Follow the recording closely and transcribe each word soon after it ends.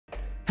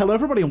Hello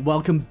everybody and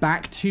welcome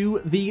back to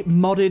the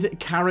modded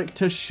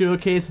character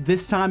showcase.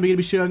 This time we're going to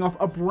be showing off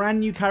a brand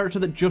new character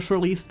that just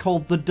released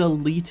called the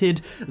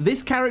Deleted.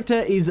 This character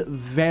is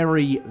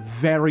very,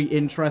 very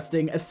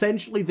interesting.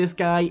 Essentially this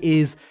guy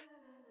is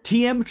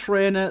TM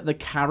Trainer, the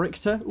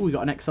character. Ooh, we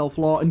got an Excel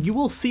floor, and you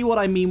will see what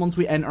I mean once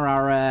we enter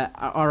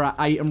our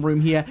item room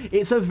here.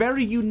 It's a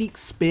very unique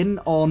spin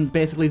on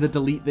basically the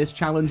Delete This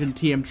challenge and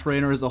TM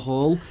Trainer as a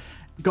whole.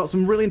 Got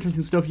some really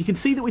interesting stuff. You can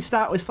see that we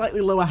start with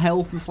slightly lower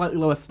health and slightly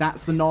lower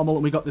stats than normal,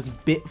 and we got this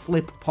bit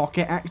flip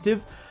pocket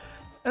active.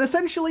 And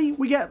essentially,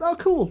 we get, oh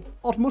cool,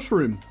 odd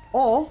mushroom.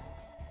 Or,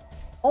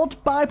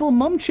 odd Bible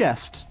mum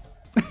chest.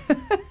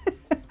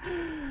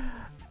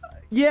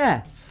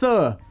 Yeah,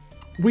 so,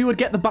 we would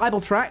get the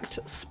Bible tract,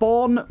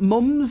 spawn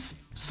mums,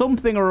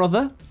 something or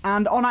other,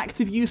 and on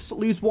active use,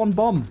 lose one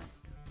bomb.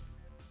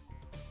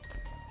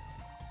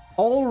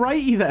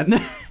 Alrighty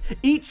then.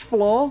 Each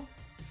floor,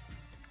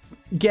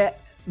 get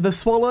the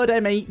swallowed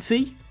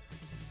M80.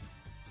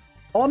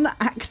 On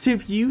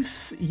active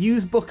use,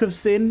 use Book of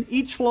Sin.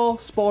 Each floor,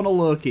 spawn a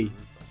Loki.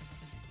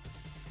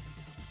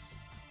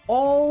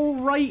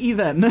 Alrighty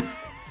then.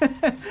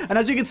 And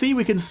as you can see,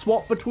 we can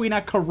swap between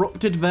our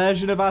corrupted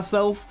version of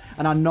ourselves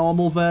and our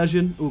normal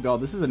version. Oh god,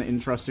 this is an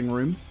interesting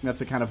room. We have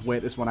to kind of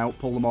wait this one out,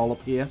 pull them all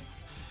up here.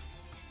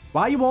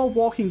 Why are you all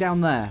walking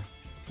down there?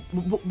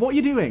 What are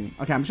you doing?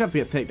 Okay, I'm just going to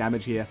have to take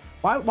damage here.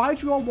 Why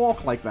did you all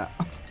walk like that?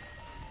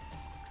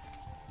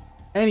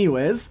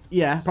 Anyways,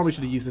 yeah, probably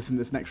should have used this in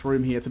this next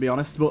room here, to be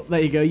honest. But there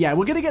you go. Yeah,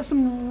 we're going to get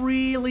some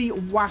really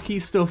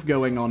wacky stuff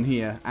going on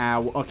here.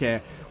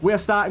 Okay, we're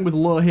starting with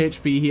low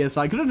HP here,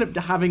 so I could end up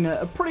having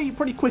a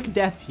pretty quick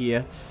death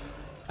here.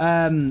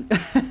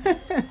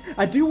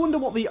 I do wonder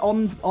what the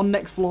on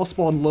next floor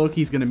spawn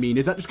Loki is going to mean.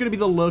 Is that just going to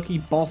be the Loki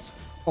boss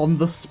on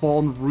the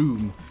spawn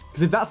room?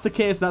 Because if that's the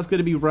case, that's going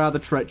to be rather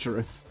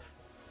treacherous.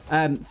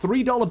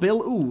 $3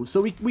 bill. Ooh,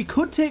 so we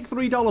could take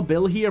 $3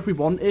 bill here if we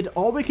wanted,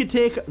 or we could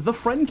take the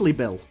friendly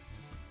bill.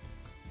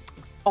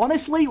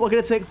 Honestly, we're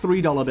going to take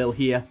 $3 bill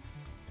here,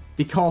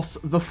 because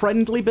the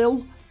friendly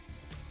bill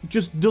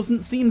just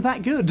doesn't seem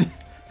that good.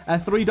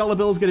 $3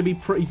 bill is going to be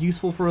pretty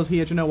useful for us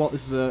here. Do you know what?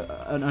 This is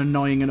an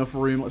annoying enough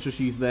room. Let's just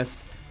use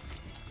this.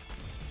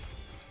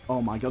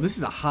 Oh my god, this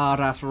is a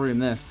hard-ass room,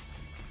 this.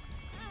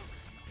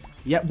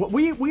 Yeah,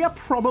 we are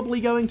probably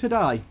going to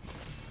die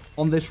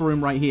on this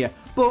room right here,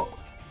 but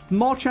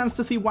more chance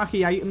to see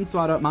wacky items, so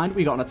I don't mind.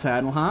 We got an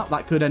Eternal Heart.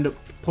 That could end up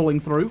pulling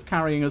through,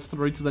 carrying us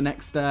through to the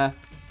next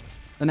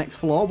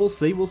floor. We'll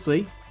see, we'll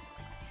see.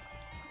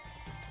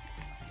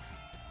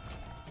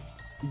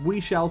 We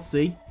shall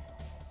see.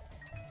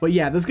 But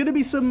yeah, there's going to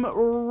be some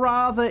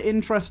rather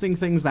interesting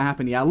things that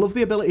happen here. I love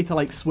the ability to,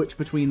 like, switch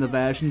between the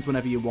versions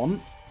whenever you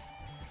want.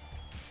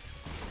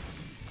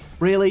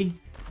 Really?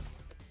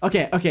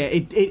 Okay,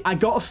 I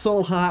got a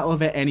soul heart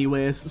of it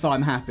anyways, so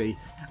I'm happy.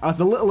 I was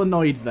a little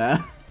annoyed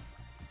there.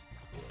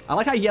 I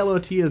like our yellow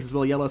tears as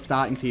well, yellow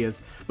starting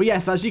tears. But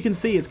yes, as you can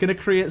see, it's going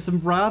to create some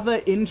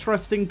rather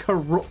interesting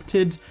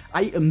corrupted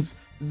items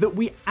that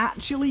we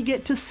actually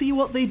get to see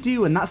what they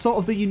do. And that's sort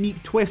of the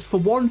unique twist. For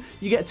one,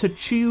 you get to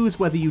choose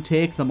whether you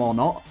take them or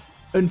not.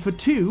 And for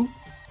two,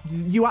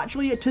 you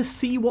actually get to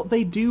see what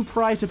they do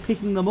prior to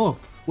picking them up,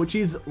 which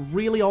is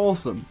really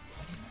awesome.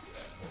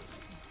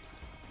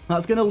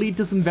 That's going to lead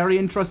to some very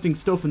interesting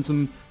stuff and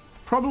some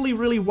probably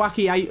really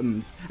wacky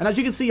items. And as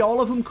you can see,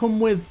 all of them come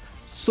with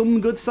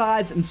some good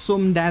sides and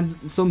some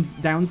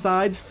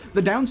downsides.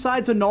 The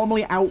downsides are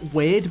normally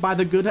outweighed by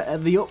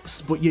the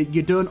ups, but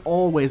you don't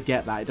always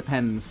get that. It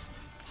depends.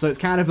 So it's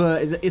kind of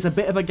it's a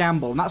bit of a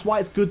gamble, and that's why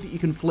it's good that you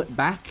can flip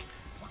back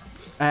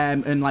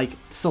and like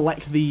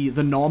select the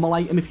normal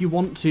item if you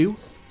want to.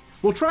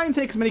 We'll try and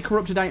take as many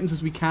corrupted items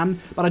as we can,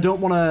 but I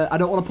don't want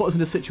to put us in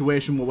a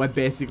situation where we're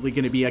basically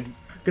going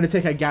to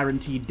take a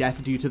guaranteed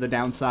death due to the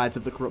downsides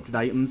of the corrupted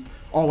items,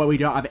 or where we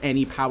don't have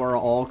any power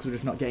at all because we're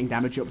just not getting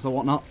damage ups or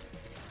whatnot.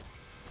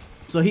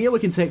 So here we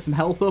can take some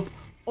health up,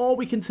 or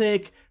we can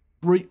take,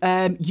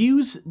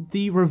 use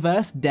the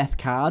reverse death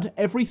card.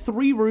 Every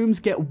 3 rooms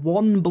get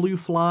 1 blue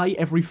fly,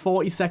 every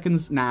 40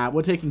 seconds. Nah,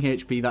 we're taking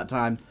HP that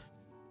time.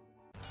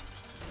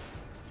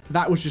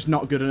 That was just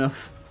not good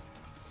enough.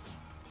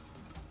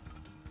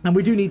 And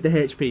we do need the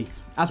HP.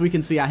 As we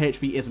can see, our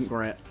HP isn't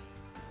great.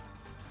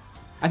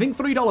 I think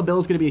 $3 bill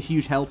is going to be a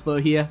huge help though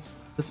here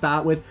to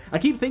start with. I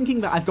keep thinking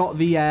that I've got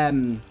the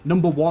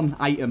 #1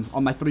 item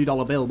on my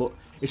 $3 bill, but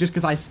it's just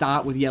because I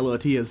start with yellow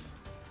tears.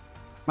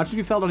 Imagine if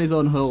he fell on his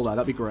own hull there,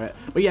 that'd be great.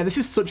 But yeah, this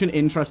is such an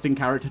interesting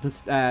character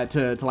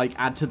to like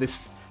add to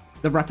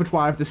the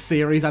repertoire of this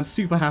series. I'm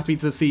super happy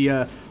to see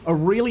a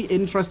really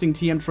interesting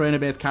TM Trainer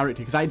based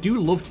character, because I do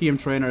love TM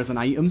Trainer as an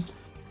item.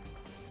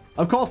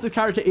 Of course, this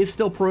character is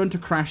still prone to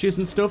crashes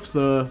and stuff,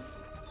 so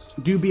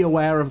do be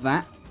aware of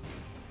that.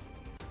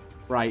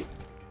 Right.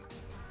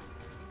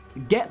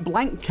 Get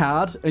blank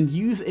card and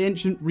use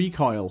Ancient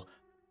Recoil.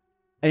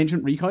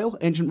 Ancient Recoil?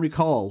 Ancient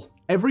Recall.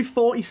 Every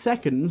 40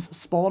 seconds,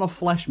 spawn a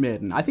Flesh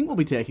Maiden. I think we'll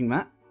be taking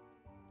that.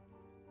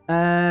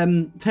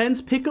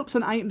 Turns pickups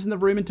and items in the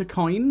room into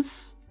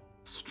coins,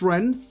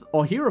 strength,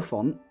 or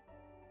Hierophant.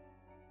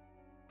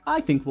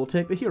 I think we'll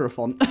take the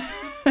Hierophant.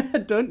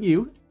 Don't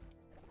you?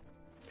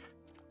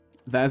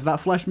 There's that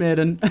Flesh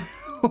Maiden.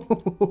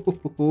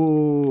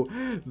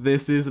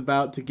 This is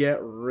about to get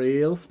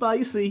real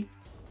spicy.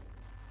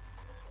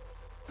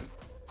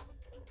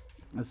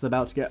 It's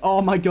about to get...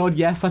 Oh my god,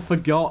 yes, I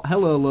forgot.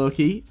 Hello,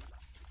 Loki.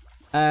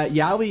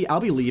 Yeah, I'll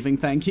be leaving,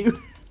 thank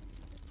you.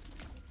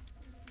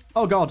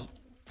 Oh god.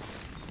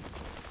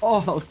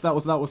 Oh, that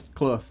was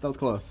close. That was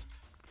close.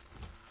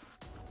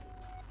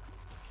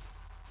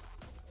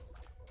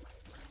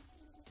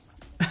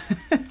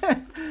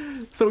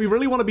 So we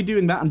really want to be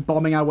doing that and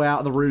bombing our way out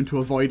of the room to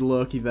avoid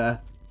Loki there.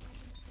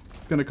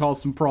 It's going to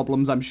cause some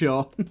problems, I'm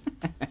sure.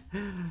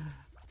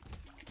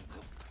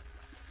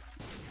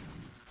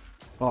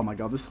 Oh my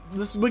god,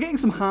 we're getting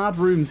some hard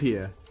rooms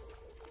here.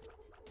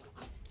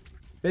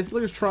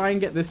 Basically just try and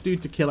get this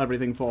dude to kill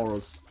everything for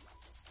us.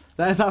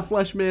 There's our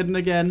Flesh Maiden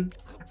again.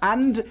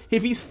 And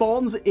if he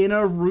spawns in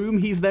a room,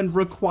 he's then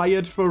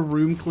required for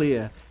room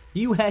clear.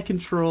 You hair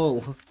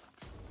control.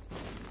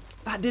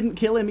 That didn't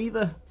kill him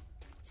either.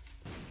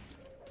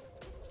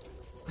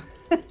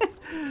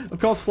 Of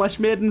course, Flesh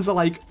Maidens are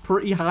like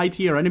pretty high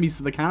tier enemies,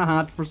 so they're kind of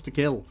hard for us to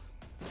kill.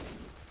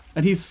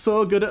 And he's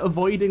so good at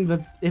avoiding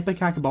the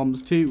Ipecac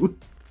bombs too.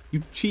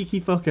 You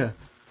cheeky fucker.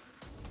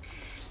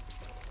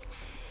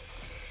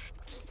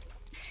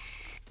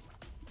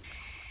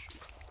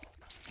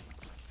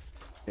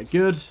 Okay,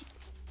 good.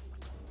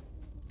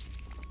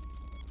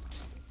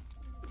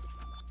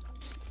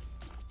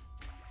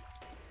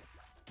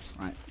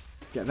 Right,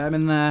 get them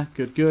in there.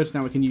 Good, good.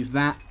 Now we can use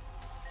that.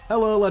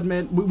 Hello, Lead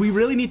Maiden. We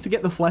really need to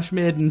get the Flesh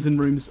Maidens in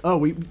rooms. Oh,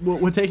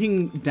 we're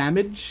taking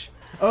damage.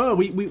 Oh,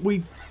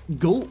 we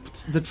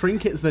gulped the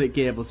trinkets that it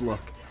gave us,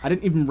 look. I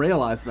didn't even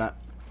realize that.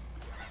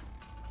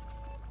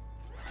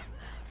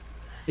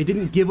 It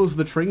didn't give us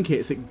the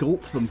trinkets, it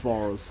gulped them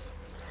for us.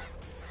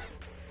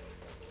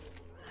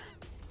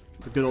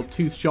 There's a good old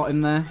tooth shot in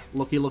there.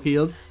 Lucky, lucky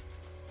us.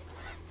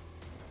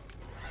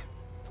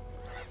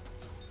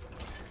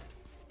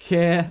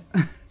 Okay.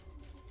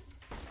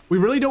 We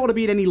really don't want to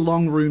be in any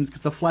long rooms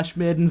because the Flesh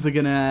Maidens are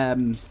going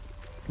to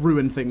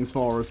ruin things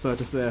for us, so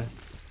to say.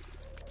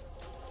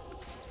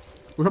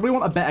 We probably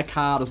want a better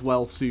card as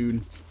well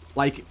soon.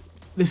 Like,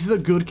 this is a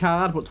good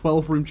card, but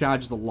 12 room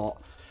charge is a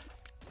lot.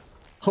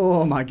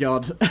 Oh my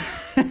god.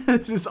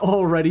 This is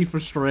already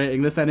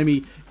frustrating. This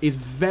enemy is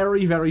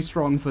very, very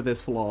strong for this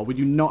floor. We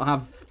do not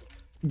have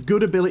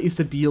good abilities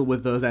to deal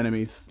with those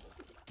enemies.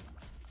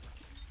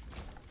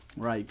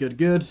 Right, good,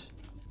 good.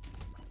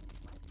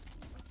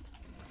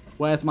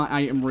 Where's my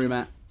item room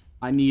at?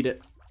 I need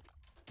it.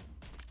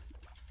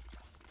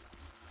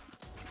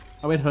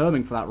 Oh, we had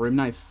Herming for that room.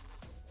 Nice.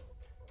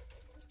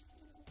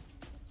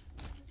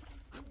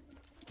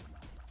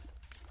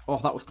 Oh,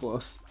 that was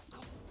close.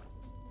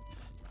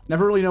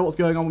 Never really know what's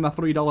going on with my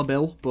 $3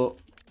 bill, but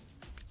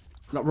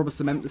got rubber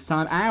cement this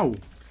time. Ow!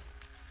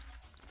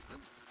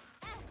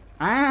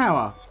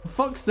 Ow! For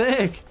fuck's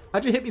sake!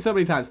 How'd you hit me so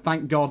many times?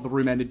 Thank God the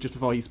room ended just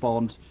before he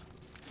spawned.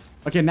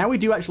 Okay, now we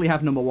do actually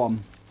have number 1.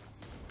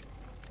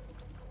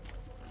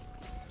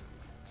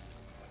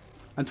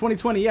 And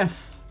 2020,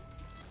 yes.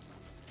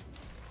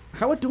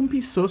 How are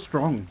Dumpies so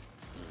strong?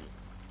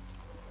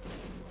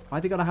 Why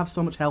they gotta have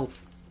so much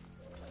health?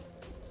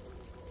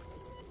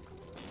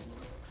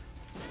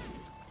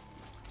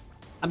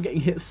 I'm getting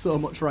hit so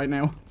much right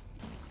now.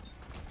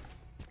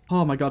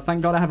 Oh my god,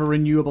 thank god I have a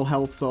renewable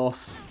health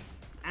source.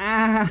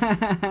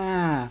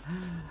 Ah!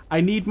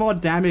 I need more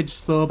damage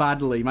so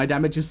badly. My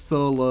damage is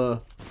so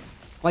low.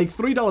 Like,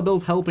 $3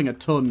 bills helping a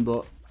ton,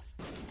 but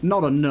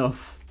not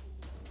enough.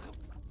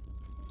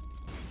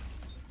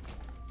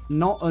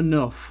 Not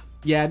enough.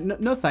 Yeah,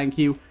 no thank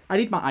you. I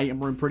need my item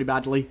room pretty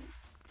badly.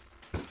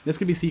 This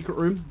could be secret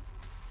room.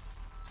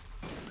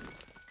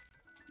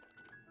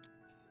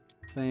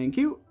 Thank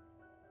you.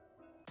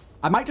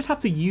 I might just have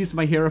to use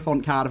my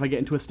Hierophant card if I get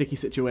into a sticky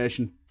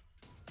situation.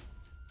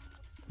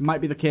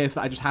 Might be the case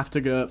that I just have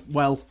to go,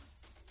 well,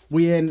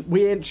 we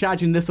ain't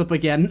charging this up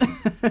again.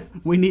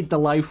 We need the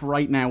life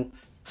right now.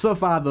 So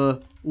far, though,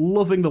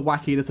 loving the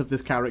wackiness of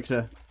this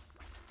character.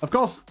 Of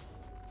course,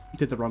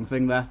 did the wrong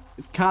thing there.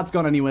 His card's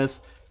gone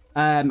anyways.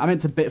 I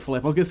meant to bit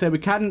flip. I was gonna say we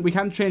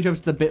can change over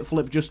to the bit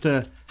flip just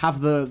to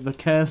have the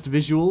cursed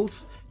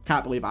visuals.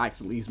 Can't believe I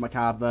accidentally used my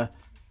card there.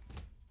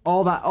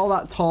 All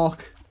that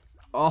talk.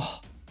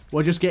 Oh,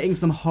 we're just getting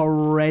some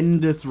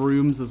horrendous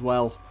rooms as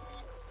well.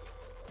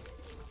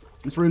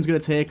 This room's gonna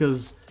take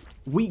us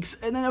weeks,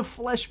 and then a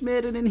Flesh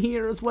Maiden in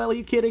here as well. Are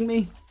you kidding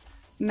me?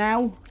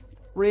 Now?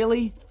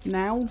 Really?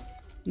 Now?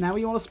 Now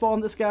you want to spawn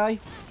this guy?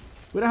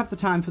 We don't have the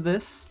time for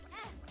this.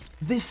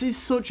 This is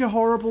such a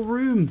horrible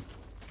room.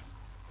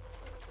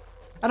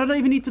 And I don't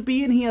even need to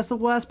be in here. That's the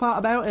worst part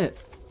about it.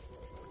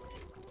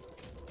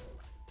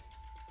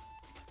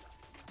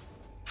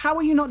 How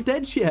are you not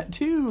dead yet?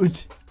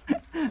 Dude.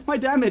 My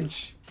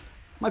damage.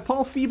 My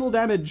poor feeble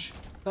damage.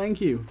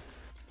 Thank you.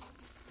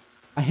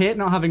 I hate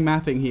not having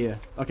mapping here.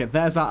 Okay,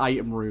 there's that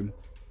item room.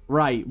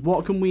 Right,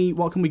 what can we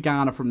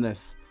garner from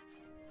this?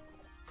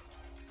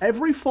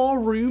 Every 4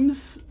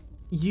 rooms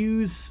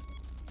use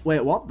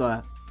Wait, what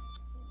the?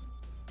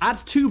 Add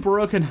 2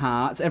 broken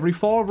hearts. Every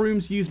 4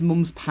 rooms use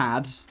Mum's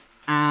pad.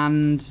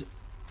 And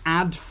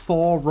add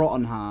 4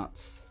 rotten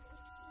hearts.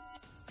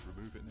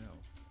 Remove it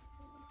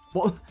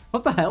now.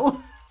 What the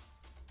hell?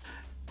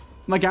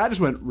 My guy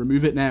just went,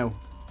 remove it now.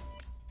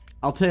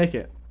 I'll take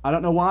it. I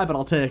don't know why, but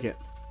I'll take it.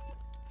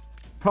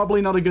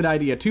 Probably not a good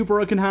idea. 2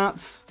 broken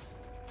hearts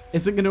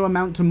isn't going to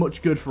amount to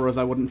much good for us,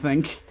 I wouldn't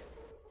think.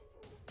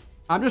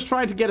 I'm just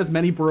trying to get as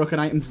many broken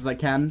items as I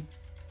can.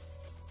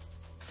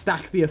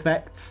 Stack the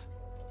effects.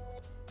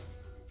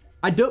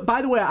 By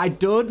the way, I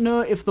don't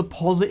know if the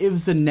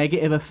positives and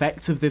negative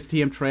effects of this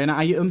TM trainer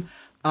item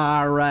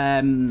are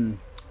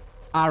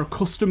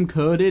custom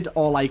coded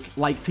or like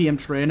TM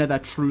trainer, they're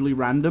truly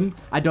random.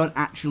 I don't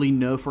actually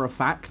know for a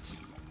fact.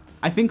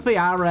 I think they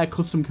are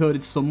custom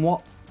coded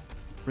somewhat.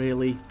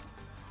 Really.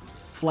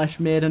 Flesh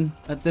Maiden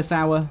at this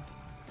hour.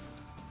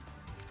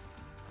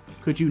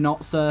 Could you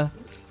not, sir?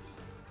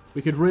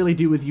 We could really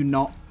do with you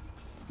not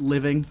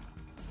living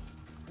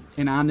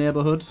in our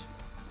neighborhood.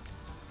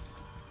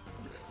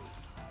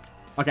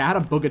 Okay, I had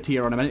a bugger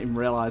tier on him. I didn't even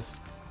realize.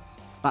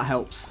 That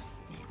helps.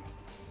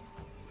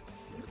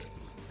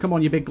 Come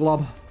on, you big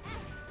glob.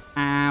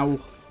 Ow.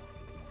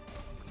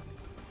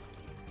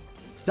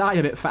 Die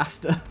a bit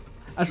faster.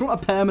 I just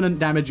want a permanent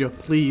damager,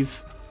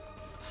 please.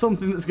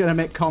 Something that's going to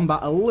make combat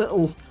a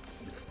little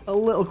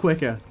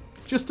quicker.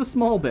 Just a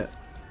small bit.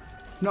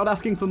 Not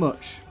asking for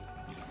much.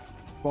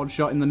 One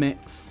shot in the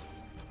mix.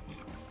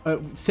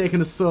 It's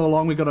taken us so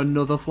long. We got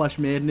another Flesh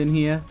Maiden in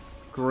here.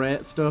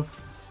 Great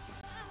stuff.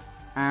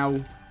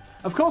 Ow.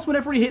 Of course,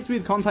 whenever he hits me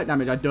with contact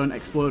damage, I don't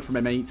explode from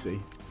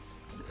M80.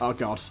 Oh,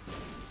 God.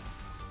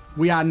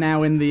 We are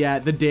now in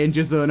the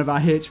danger zone of our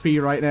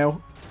HP right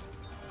now.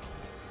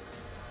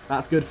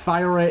 That's good.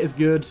 Fire rate is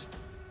good.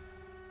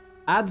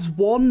 Adds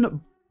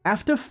 1...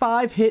 After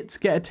 5 hits,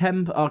 get a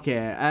temp...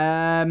 Okay.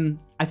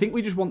 I think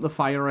we just want the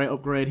fire rate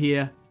upgrade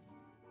here.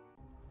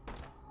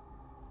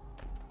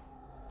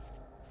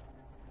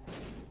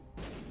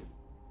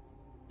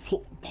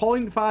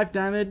 0.5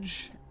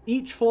 damage.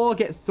 Each floor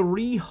get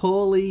 3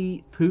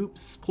 holy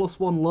poops plus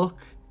 1 luck.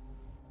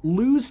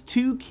 Lose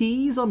 2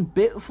 keys on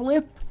bit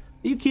flip?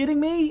 Are you kidding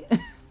me?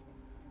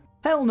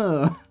 Hell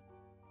no.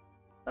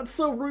 That's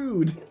so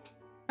rude.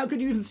 How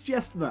could you even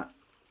suggest that?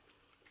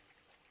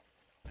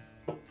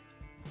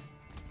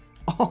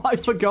 Oh, I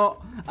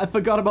forgot. I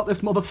forgot about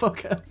this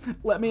motherfucker.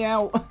 Let me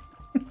out.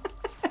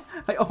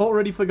 I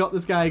already forgot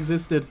this guy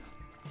existed.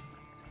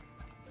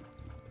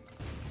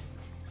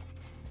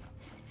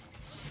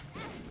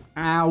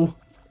 Ow.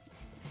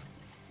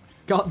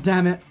 God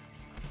damn it.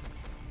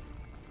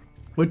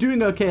 We're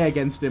doing okay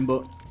against him,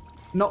 but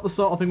not the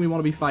sort of thing we want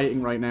to be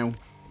fighting right now.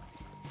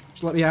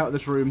 Just let me out of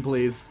this room,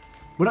 please.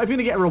 We're not even going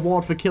to get a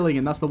reward for killing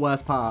him. That's the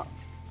worst part.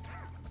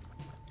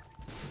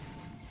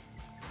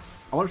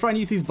 I want to try and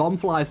use these bomb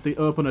flies to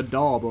open a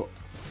door, but...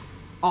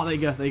 Oh, there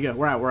you go. There you go.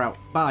 We're out. We're out.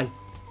 Bye.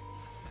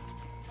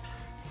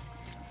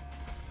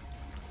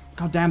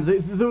 God damn.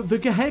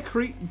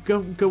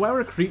 The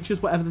Goera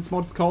creatures, whatever this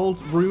mod's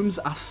called, rooms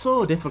are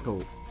so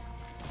difficult.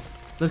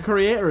 The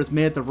creator has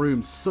made the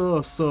rooms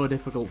so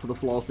difficult for the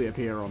floors they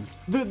appear on.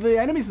 The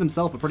enemies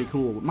themselves are pretty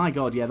cool, but my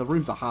god, yeah, the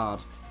rooms are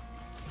hard.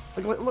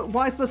 Like, look,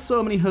 why is there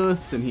so many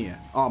hosts in here?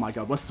 Oh my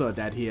god, we're so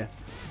dead here.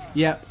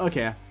 Yeah,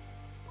 okay.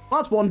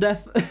 Well, that's one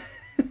death.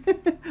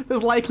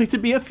 There's likely to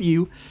be a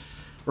few.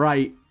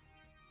 Right.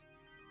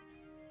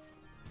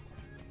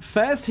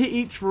 First hit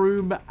each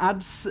room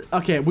adds...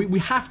 Okay, we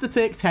have to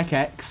take Tech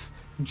X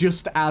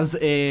just as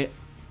a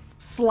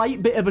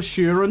slight bit of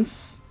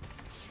assurance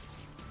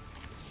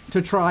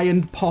to try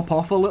and pop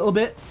off a little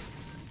bit.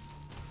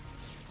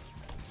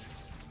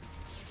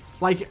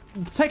 Like,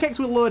 Tech X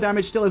with low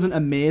damage still isn't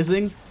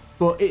amazing,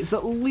 but it's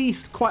at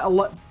least quite a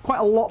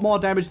lot more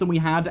damage than we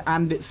had,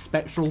 and it's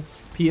spectral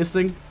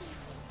piercing.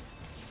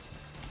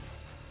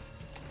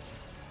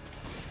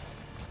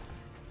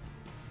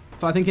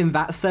 So I think in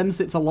that sense,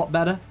 it's a lot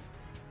better.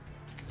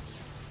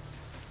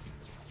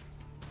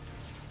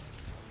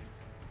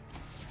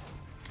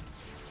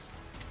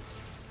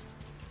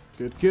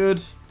 Good,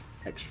 good.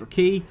 Extra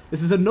key.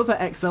 This is another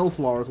XL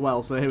floor as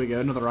well, so here we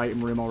go. Another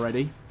item room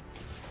already.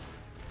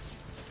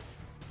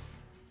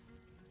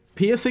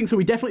 Piercing, so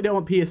we definitely don't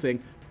want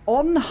piercing.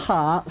 On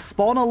heart,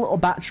 spawn a little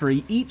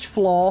battery. Each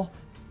floor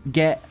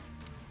get...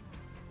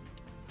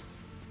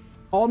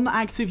 On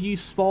active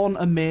use, spawn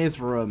a maze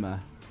roamer.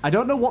 I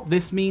don't know what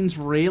this means,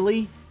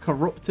 really.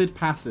 Corrupted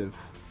passive.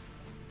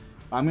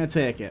 I'm going to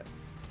take it.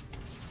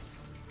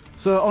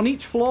 So on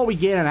each floor, we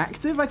gain an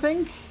active, I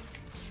think.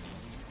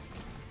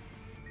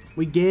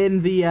 We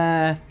gain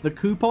the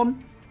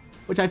coupon,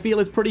 which I feel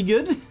is pretty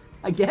good,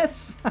 I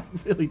guess. I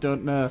really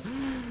don't know.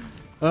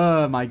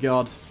 Oh, my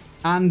God.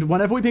 And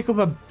whenever we pick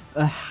up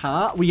a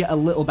heart, we get a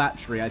little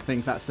battery, I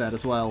think that said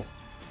as well.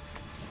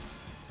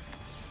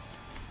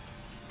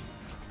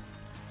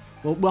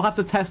 We'll have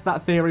to test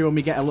that theory when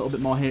we get a little bit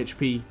more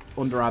HP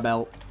under our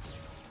belt.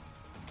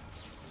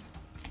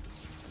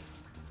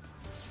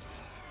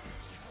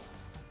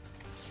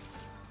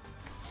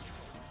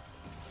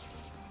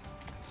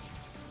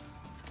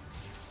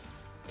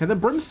 Okay, the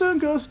Brimstone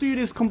Ghost dude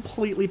is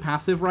completely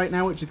passive right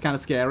now, which is kind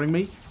of scaring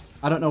me.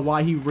 I don't know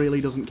why he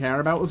really doesn't care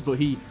about us, but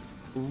he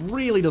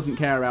really doesn't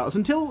care about us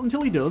until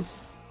he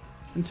does.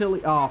 Until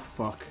he... Oh,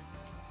 fuck.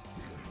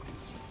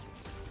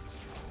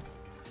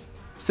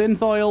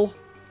 Synth Oil.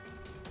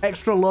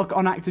 Extra luck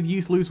on active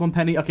use, lose 1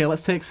 penny. Okay,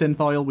 let's take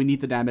Synth Oil. We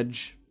need the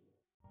damage.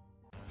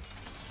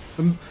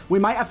 We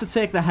might have to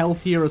take the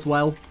health here as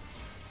well.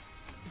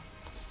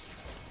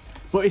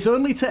 But it's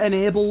only to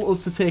enable us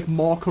to take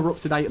more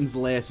corrupted items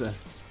later.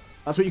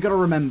 That's what you got to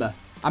remember.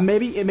 And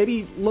maybe it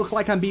maybe look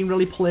like I'm being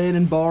really plain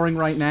and boring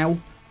right now,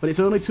 but it's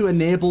only to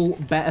enable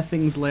better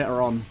things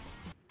later on.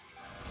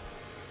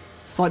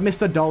 It's like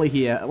Mr. Dolly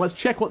here. Let's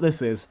check what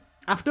this is.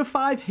 After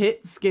 5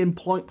 hits, gain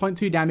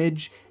 0.2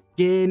 damage.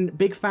 Gain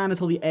big fan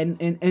until the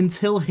end.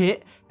 Until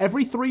hit.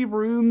 Every 3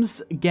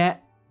 rooms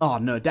get... Oh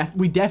no,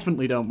 we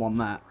definitely don't want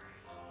that.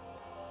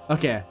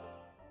 Okay.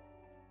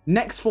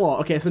 Next floor.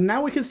 Okay, so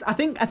now we can... I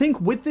think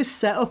with this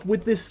setup,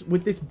 with this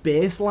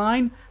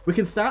baseline, we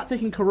can start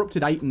taking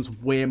corrupted items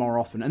way more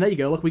often. And there you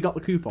go. Look, we got the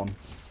coupon.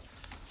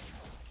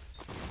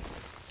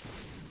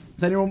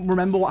 Does anyone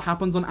remember what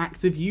happens on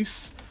active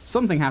use?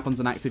 Something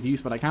happens on active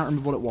use, but I can't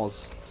remember what it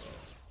was.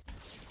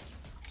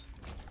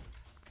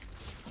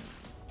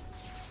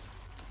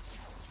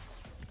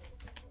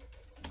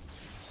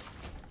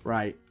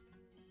 Right.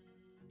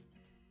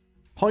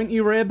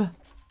 Pointy rib.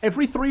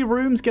 Every 3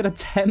 rooms get a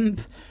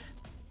temp.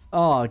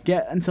 Oh,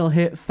 get until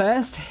hit.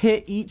 First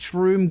hit each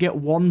room, get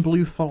 1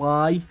 blue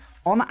fly.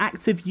 On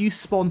active use,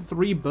 spawn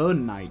 3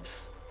 burn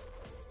knights.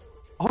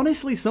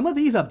 Honestly, some of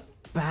these are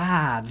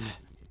bad.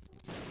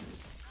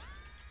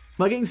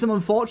 We're getting some,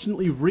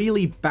 unfortunately,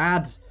 really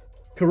bad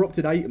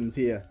corrupted items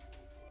here.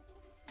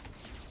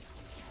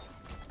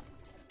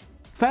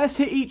 First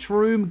hit each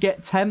room,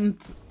 get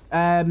temp.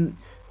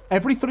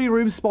 Every 3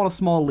 rooms spawn a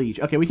small leech.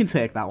 Okay, we can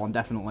take that one,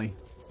 definitely.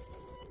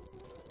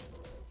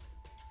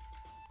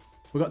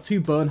 We've got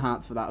 2 burn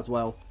hearts for that as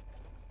well.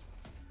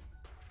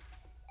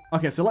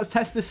 Okay, so let's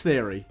test this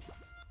theory.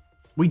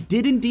 We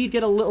did indeed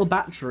get a little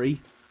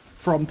battery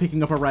from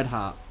picking up a red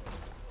heart.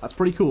 That's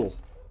pretty cool.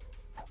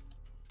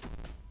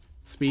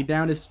 Speed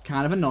down is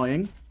kind of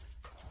annoying.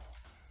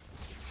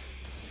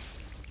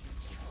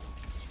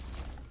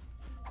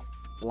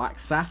 Black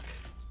sack.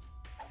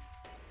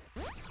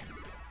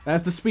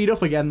 There's the speed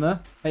up again, though.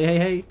 Hey, hey,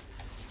 hey.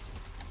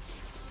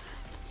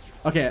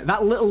 Okay,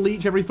 that little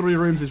leech every 3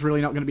 rooms is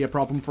really not going to be a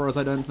problem for us,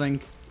 I don't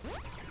think.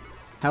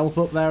 Health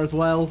up there as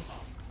well.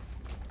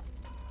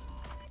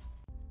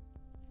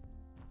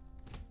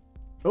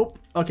 Oh,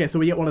 okay, so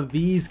we get one of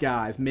these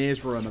guys.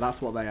 Maze Roamer, that's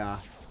what they are.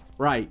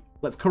 Right,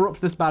 let's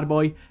corrupt this bad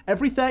boy.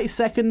 Every 30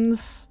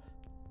 seconds...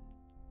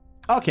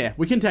 Okay,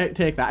 we can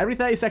take that. Every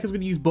 30 seconds we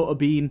can use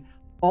Butterbean.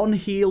 On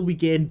heal, we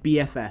gain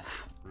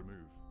BFF.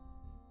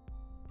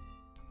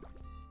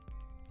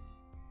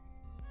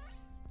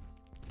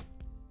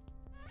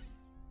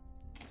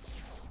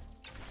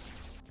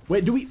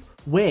 Wait,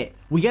 Wait,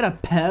 we get a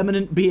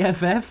permanent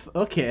BFF?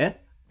 Okay.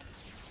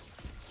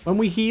 When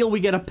we heal, we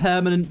get a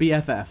permanent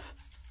BFF.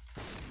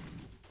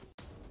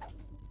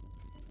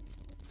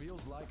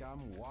 Feels like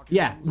I'm walking.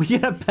 Yeah, we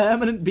get a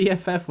permanent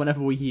BFF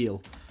whenever we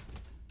heal.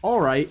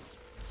 Alright.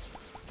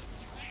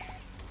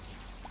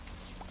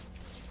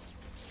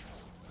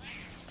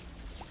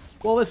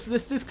 Well,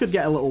 this could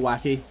get a little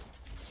wacky.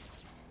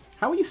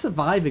 How are you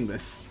surviving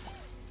this?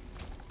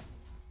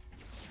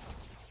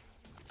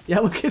 Yeah,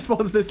 look, it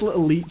spawns this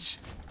little leech.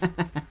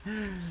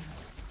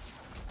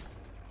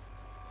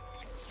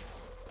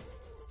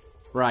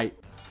 Right.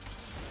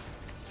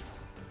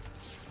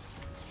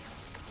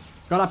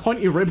 God, that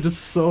pointy rib does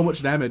so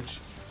much damage.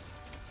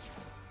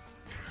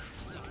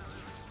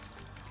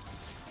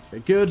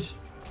 Okay, good.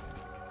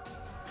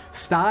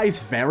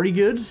 Stie's very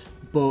good,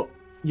 but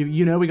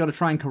you know we got to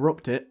try and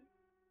corrupt it.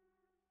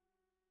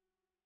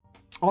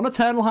 On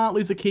Eternal Heart,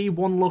 lose a key,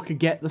 1 luck,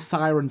 get the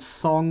Siren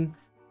Song.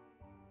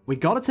 We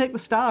got to take the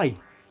Sty.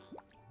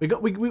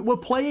 We're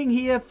playing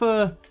here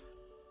for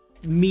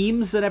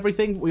memes and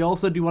everything. We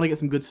also do want to get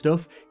some good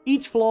stuff.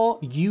 Each floor,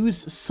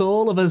 use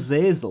Soul of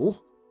Azazel.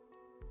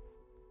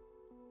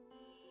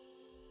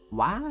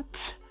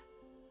 What?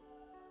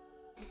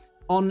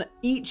 On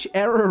each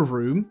error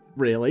room,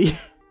 really.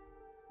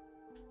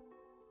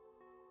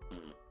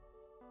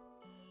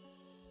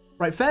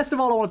 Right, first of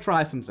all, I want to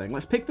try something.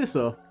 Let's pick this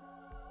up.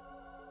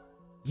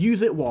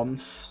 Use it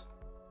once.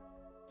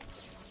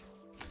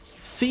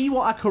 See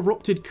what a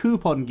corrupted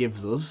coupon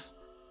gives us.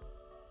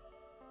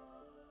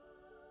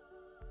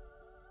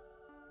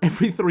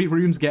 Every 3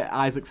 rooms get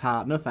Isaac's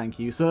heart. No, thank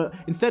you. So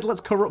instead,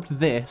 let's corrupt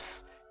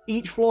this.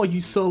 Each floor,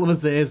 use Soul of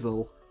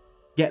Azazel.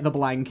 Get the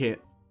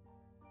blanket.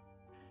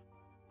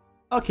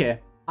 Okay,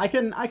 I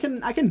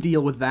can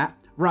deal with that.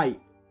 Right.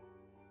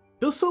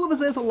 Does Soul of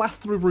Azazel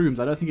last through rooms?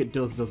 I don't think it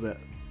does it?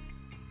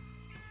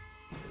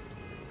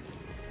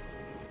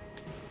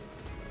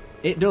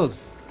 It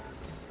does.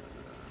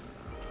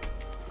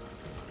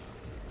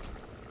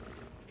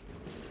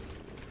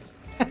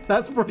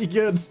 That's pretty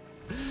good.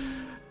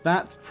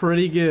 That's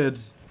pretty good.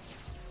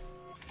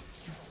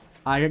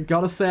 I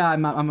gotta say,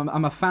 I'm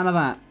a fan of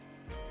that.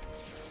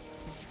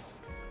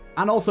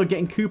 And also,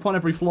 getting coupon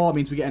every floor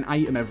means we get an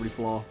item every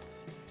floor.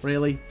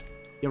 Really?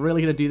 You're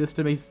really gonna do this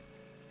to me,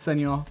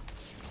 senor?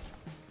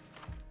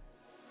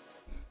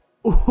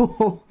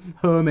 Oh,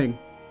 herming.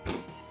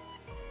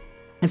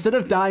 Instead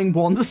of dying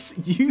once,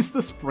 use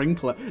the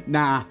sprinkler.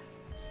 Nah.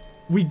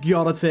 We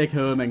gotta take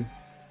herming.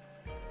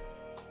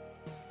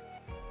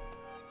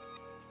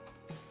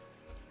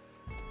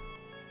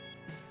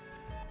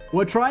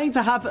 We're trying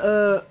to have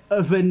a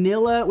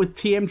vanilla with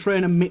TM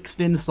Trainer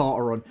mixed in sort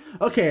of run.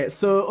 Okay,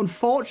 so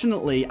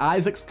unfortunately,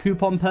 Isaac's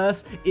coupon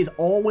purse is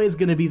always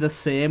going to be the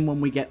same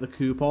when we get the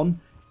coupon.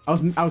 I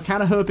was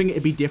kind of hoping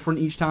it'd be different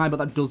each time, but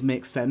that does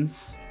make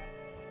sense.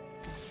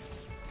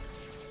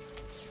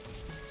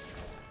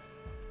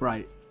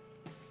 Right.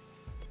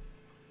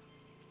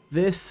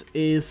 This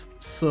is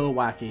so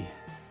wacky.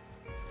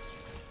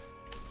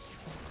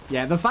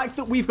 Yeah, the fact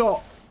that we've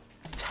got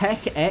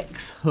Tech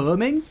X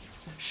herming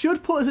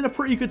should put us in a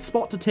pretty good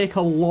spot to take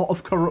a lot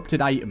of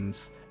corrupted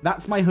items.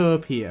 That's my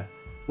hope here.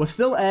 We're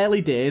still early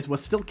days. We're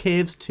still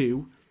Caves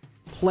 2.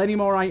 Plenty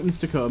more items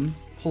to come.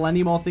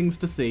 Plenty more things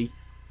to see.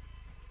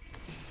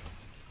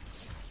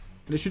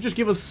 And it should just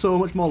give us so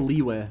much more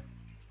leeway.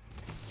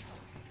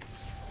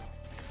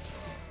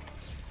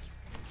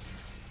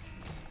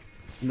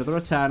 Another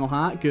Eternal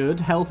Heart. Good.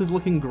 Health is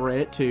looking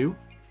great too.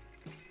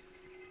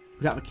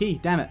 We don't have a key.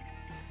 Damn it.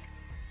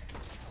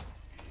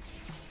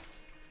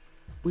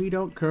 We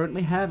don't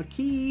currently have a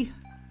key.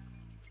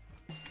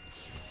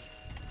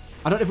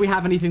 I don't know if we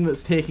have anything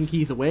that's taking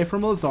keys away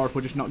from us or if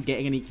we're just not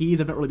getting any keys.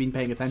 I've not really been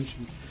paying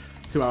attention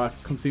to our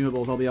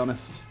consumables, I'll be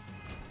honest.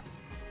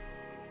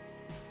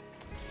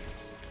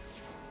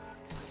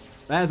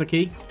 There's a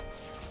key.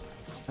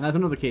 And there's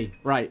another key.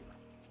 Right.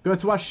 Go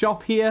to our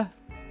shop here.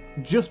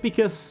 Just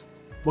because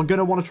we're going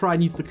to want to try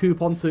and use the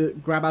coupon to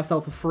grab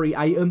ourselves a free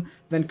item.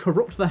 Then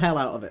corrupt the hell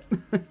out of it.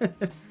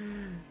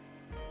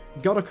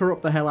 Gotta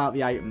corrupt the hell out of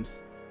the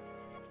items.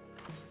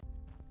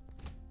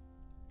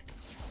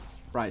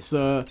 Right,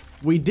 so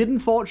we did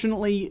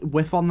unfortunately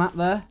whiff on that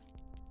there.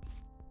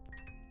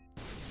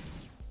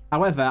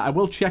 However, I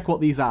will check what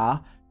these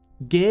are.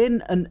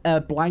 Gain a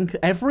blank...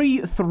 Every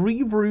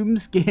 3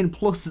 rooms gain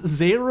plus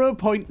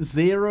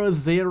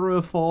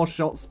 0.004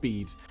 shot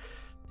speed.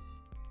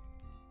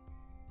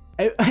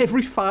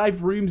 Every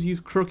 5 rooms use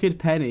Crooked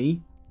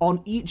Penny.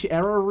 On each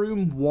error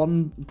room,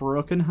 1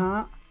 Broken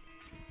Heart.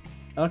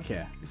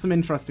 Okay, some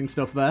interesting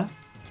stuff there.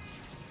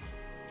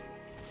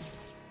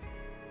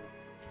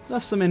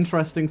 There's some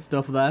interesting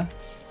stuff there.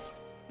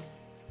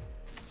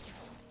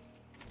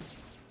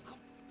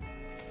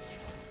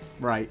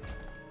 Right.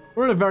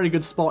 We're in a very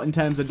good spot in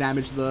terms of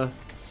damage, though.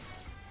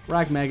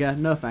 Rag Mega,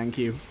 no thank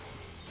you.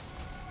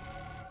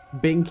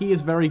 Binky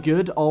is very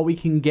good, or we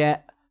can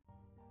get...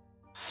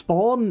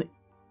 Spawn...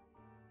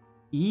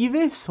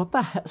 Evis? What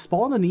the hell?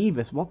 Spawn and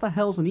Evis. What the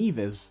hell's an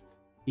Evis?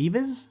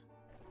 Evis?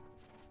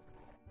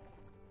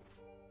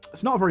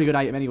 It's not a very good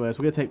item anyways.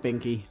 We're going to take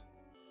Binky.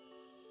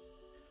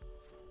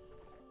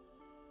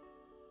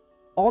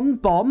 On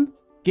bomb,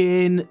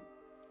 gain...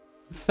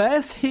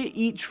 First hit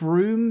each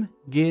room,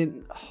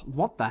 gain...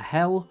 What the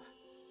hell?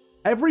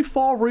 Every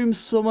 4 rooms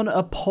summon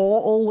a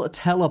portal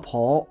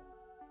teleport.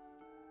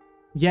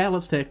 Yeah,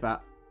 let's take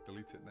that.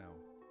 Delete it now.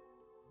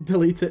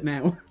 Delete it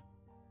now.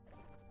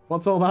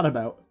 What's all that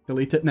about?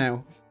 Delete it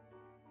now.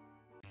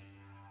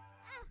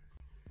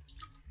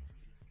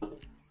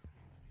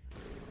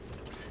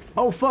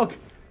 Oh, fuck!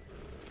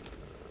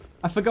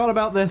 I forgot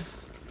about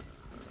this.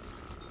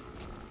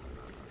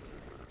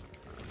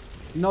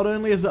 Not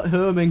only is that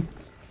herming...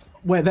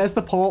 Wait, there's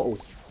the portal.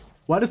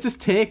 Where does this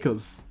take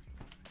us?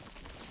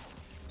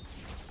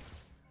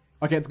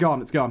 Okay, it's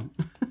gone, it's gone.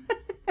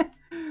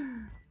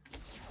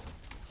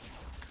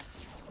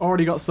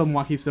 Already got some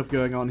wacky stuff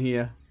going on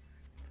here.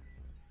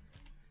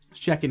 Let's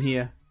check in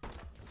here.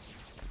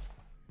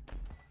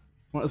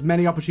 Want as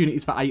many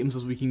opportunities for items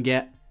as we can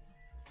get.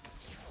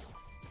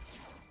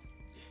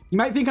 You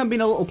might think I'm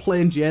being a little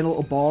plain Jane, a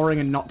little boring,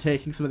 and not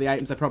taking some of the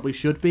items I probably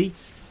should be.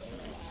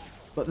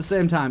 But at the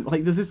same time,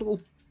 like, there's this little...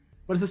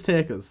 Where does this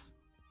take us?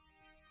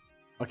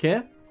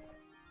 Okay.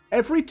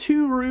 Every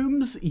 2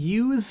 rooms,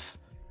 use...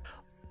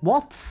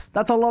 What?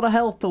 That's a lot of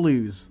health to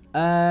lose.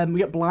 We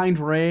get Blind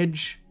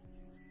Rage.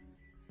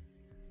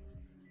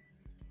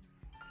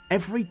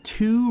 Every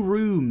 2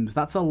 rooms.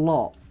 That's a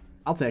lot.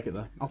 I'll take it,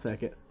 though. I'll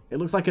take it. It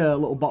looks like a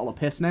little bottle of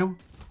piss now.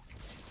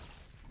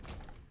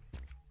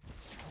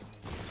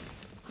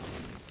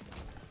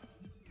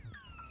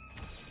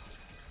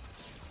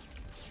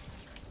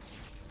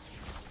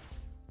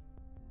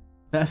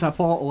 There's our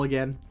portal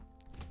again.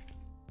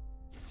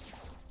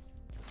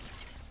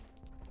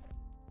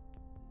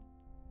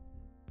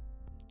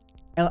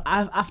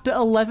 After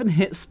 11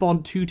 hits,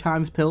 spawn 2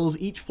 times pills.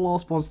 Each floor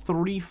spawns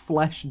 3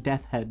 flesh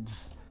death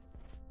heads.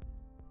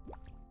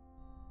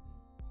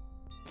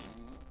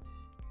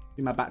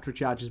 See, my battery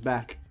charge is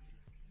back.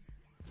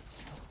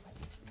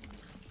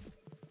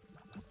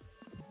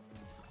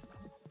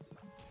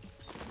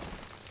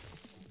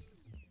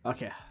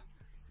 Okay.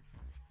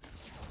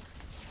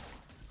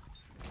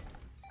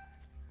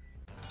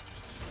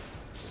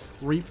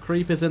 Reap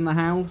Creep is in the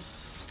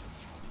house.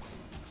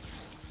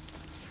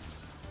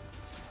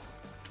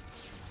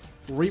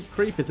 Reap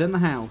Creep is in the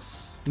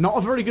house. Not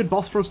a very good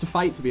boss for us to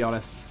fight, to be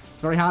honest.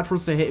 It's very hard for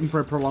us to hit him for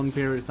a prolonged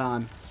period of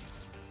time.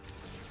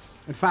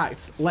 In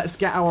fact, let's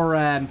get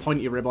our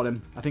Pointy Rib on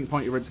him. I think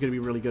Pointy Rib's going to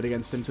be really good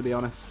against him, to be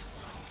honest.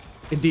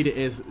 Indeed it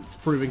is. It's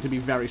proving to be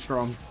very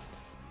strong.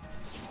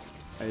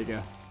 There you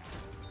go.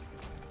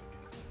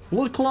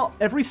 Blood Clot.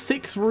 Every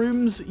 6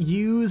 rooms,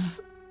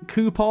 use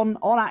coupon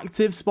on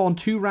active, spawn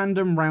 2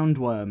 random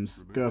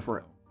roundworms. Go for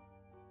it.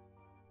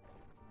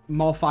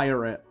 More fire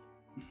rate.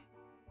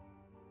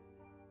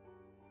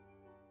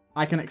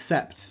 I can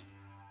accept.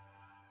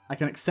 I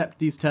can accept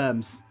these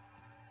terms.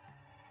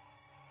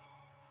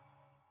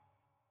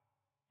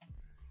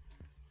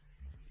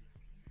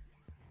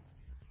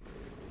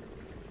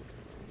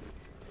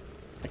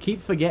 I keep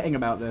forgetting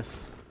about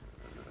this.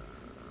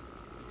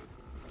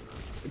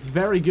 It's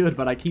very good,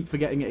 but I keep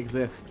forgetting it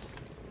exists.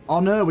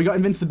 Oh no, we got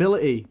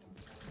invincibility.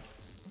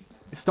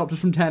 It stopped us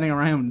from turning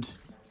around.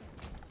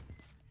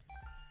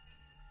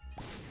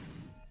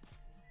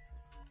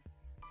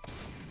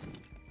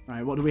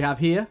 Right, what do we have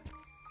here?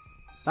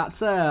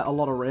 That's a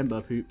lot of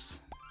rainbow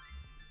poops.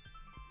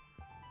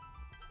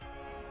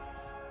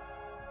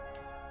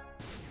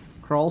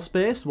 Crawl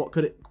space. What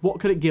could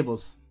it give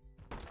us?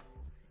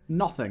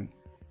 Nothing.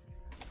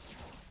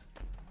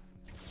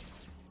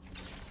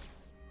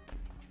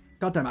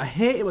 God damn, I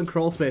hate it when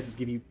crawl spaces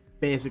give you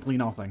basically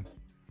nothing.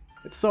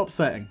 It's so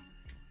upsetting.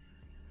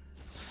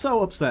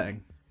 So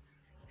upsetting.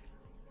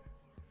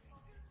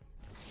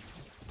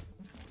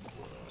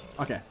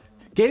 Okay.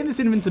 Getting this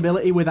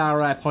invincibility with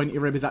our Pointy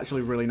Rib is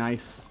actually really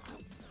nice.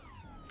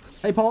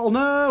 Hey, Portal,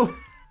 no!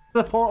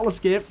 The Portal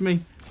escaped me.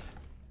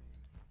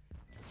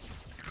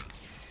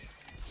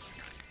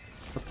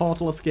 The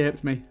Portal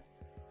escaped me.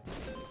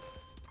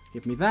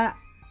 Give me that.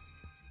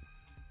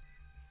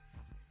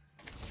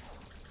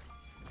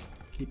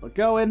 Keep it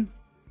going.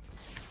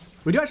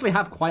 We do actually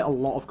have quite a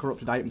lot of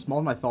corrupted items,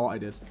 more than I thought I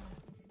did.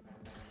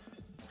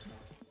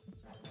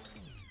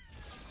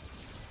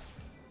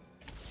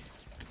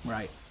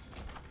 Right.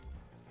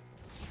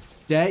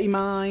 Dirty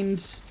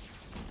Mind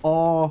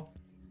or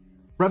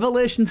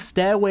Revelation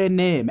Stairway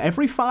Name.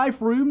 Every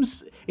 5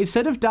 rooms,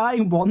 instead of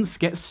dying once,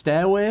 get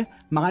Stairway,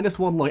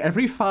 -1 luck.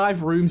 Every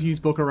 5 rooms use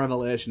Book of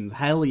Revelations.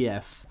 Hell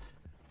yes.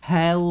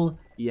 Hell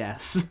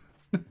yes.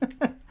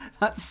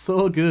 That's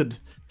so good.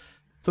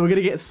 So we're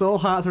going to get Soul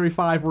Hearts every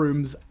 5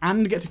 rooms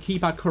and get to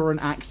keep our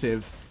current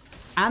active.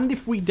 And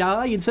if we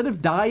die, instead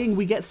of dying,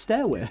 we get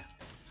Stairway.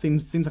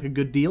 Seems like a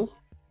good deal.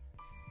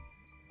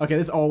 Okay,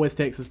 this always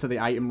takes us to the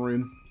item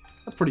room.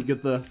 That's pretty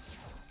good, though.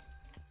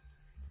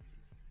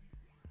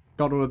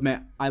 Gotta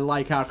admit, I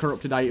like our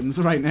corrupted items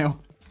right now.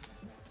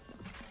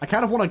 I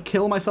kind of want to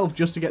kill myself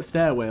just to get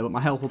Stairway, but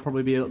my health will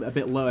probably be a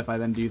bit low if I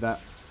then do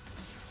that.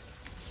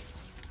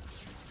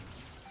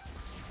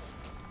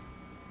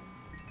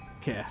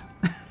 Okay.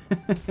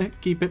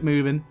 Keep it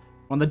moving.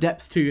 We're on the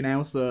depths 2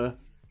 now, so...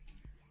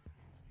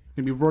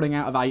 gonna be running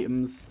out of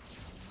items.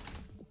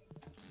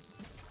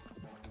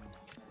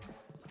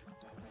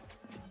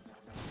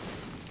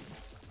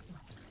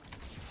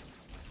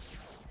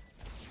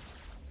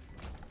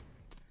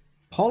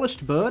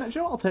 Polished Bone?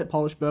 Actually, I'll take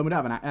Polished Bone. We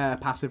don't have a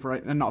passive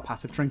right... not a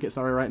passive trinket,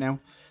 sorry, right now.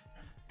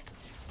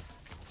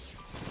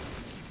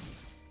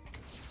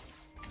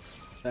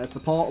 There's the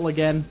portal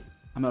again.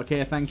 I'm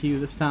okay, thank you,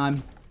 this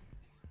time.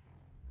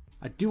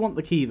 I do want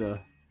the key, though.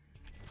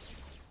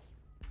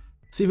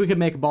 See if we can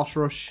make a boss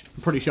rush.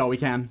 I'm pretty sure we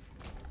can.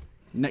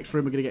 Next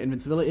room, we're going to get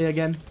invincibility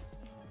again.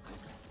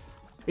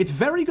 It's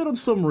very good on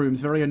some rooms,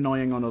 very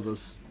annoying on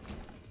others.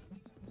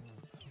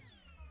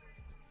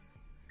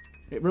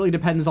 It really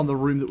depends on the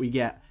room that we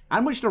get.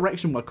 And which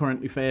direction we're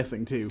currently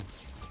facing, too.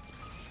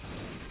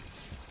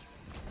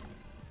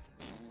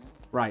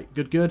 Right,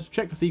 good, good.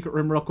 Check the secret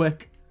room real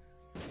quick.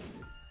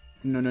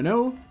 No, no,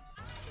 no.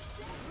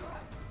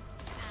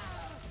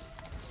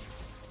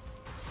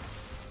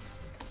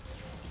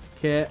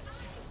 Okay.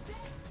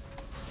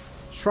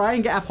 Try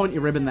and get our Pointy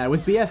Rib in there.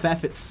 With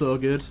BFF, it's so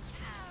good.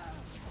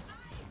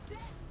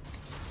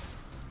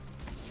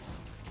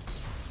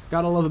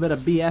 Gotta love a bit of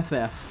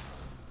BFF.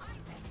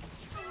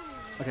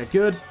 Okay,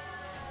 good.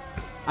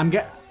 I'm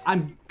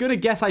gonna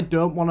guess I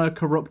don't want to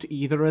corrupt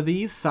either of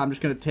these, so I'm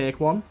just gonna take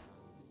one.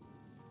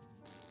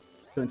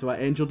 Go into our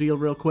Angel deal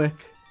real quick.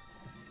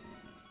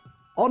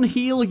 On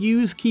heal,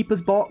 use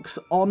Keeper's Box.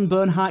 On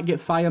burn heart, get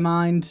Fire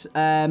Mind.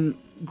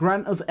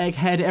 Grant us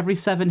Egghead every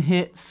 7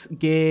 hits.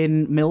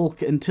 Gain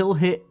Milk until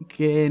hit.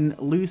 Gain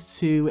lose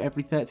 2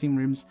 every 13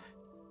 rooms.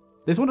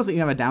 This one doesn't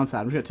even have a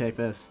downside. I'm just gonna take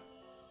this.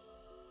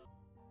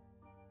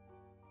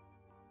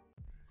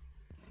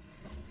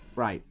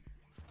 Right.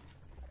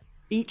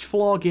 Each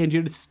floor gain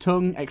Judas'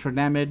 tongue, extra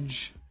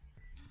damage.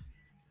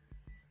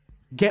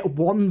 Get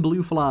 1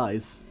 blue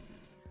flies.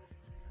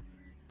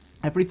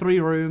 Every 3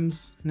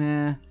 rooms.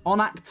 Nah. On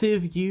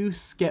active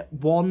use, get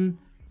 1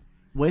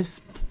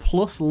 wisp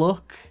plus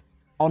luck.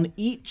 On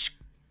each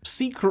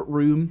secret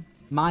room,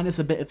 minus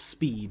a bit of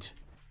speed.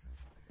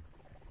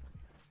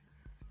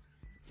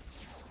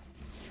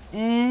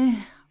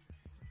 I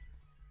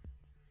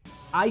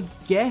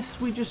guess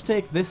we just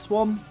take this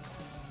one.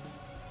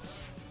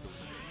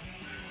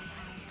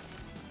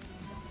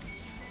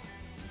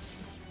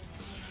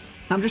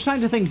 I'm just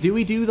trying to think, do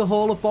we do the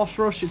whole of boss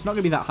rush? It's not going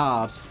to be that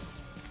hard.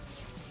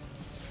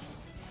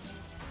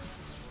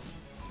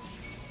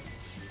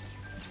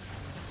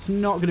 It's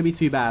not going to be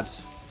too bad.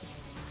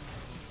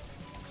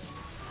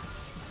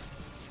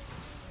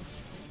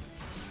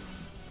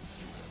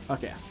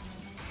 Okay.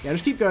 Yeah,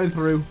 just keep going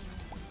through.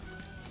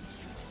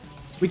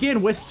 We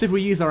gain wisps if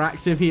we use our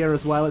active here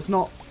as well. It's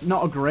not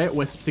a great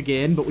wisp to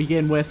gain, but we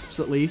gain wisps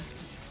at least.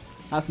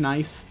 That's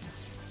nice.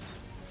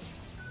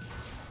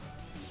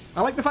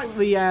 I like the fact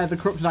that the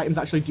corrupted items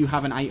actually do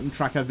have an item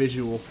tracker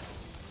visual.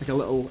 Like a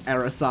little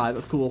error side.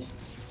 That's cool.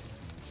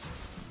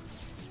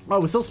 Oh,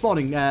 we're still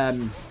spawning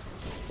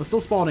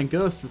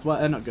ghosts as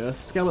well. Not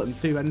ghosts, skeletons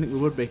too. I didn't think we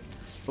would be,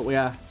 but we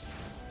are.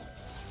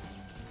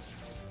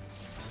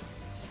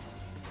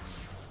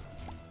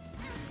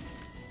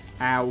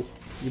 Ow.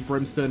 You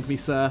brimstoned me,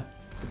 sir.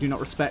 I do not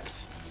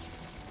respect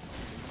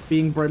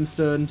being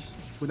brimstoned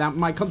without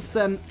my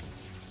consent.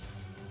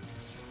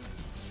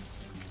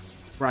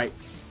 Right.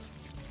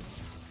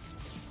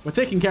 We're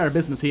taking care of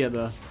business here,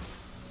 though.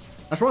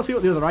 I just want to see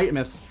what the other item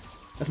is.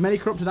 As many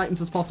corrupted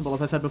items as possible,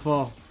 as I said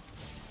before.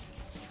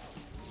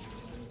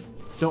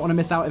 Don't want to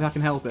miss out if I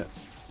can help it.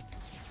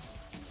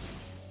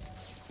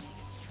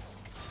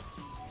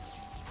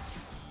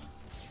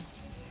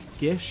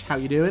 Gish, how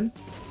you doing?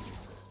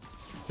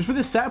 Just with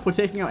this setup, we're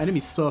taking out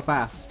enemies so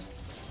fast.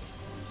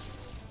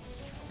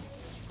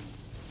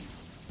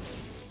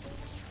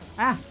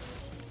 Ah!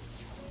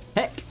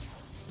 Heck!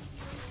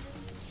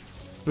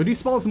 We do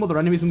spawn some other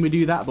enemies when we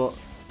do that, but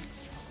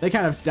they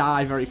kind of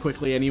die very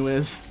quickly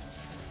anyways.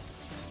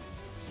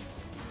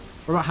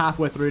 We're about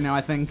halfway through now,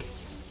 I think.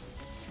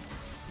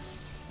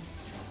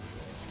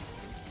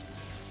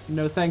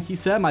 No thank you,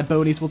 sir. My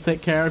bonies will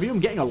take care of you.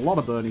 I'm getting a lot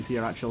of bonies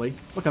here, actually.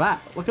 Look at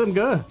that. Look at them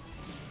go.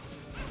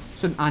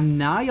 Just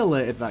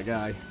annihilated that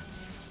guy.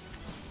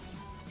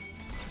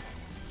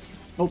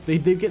 Oh, they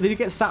did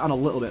get sat on a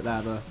little bit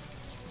there, though.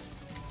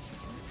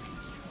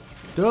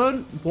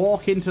 Don't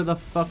walk into the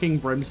fucking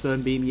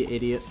brimstone beam, you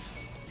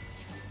idiots.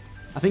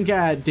 I think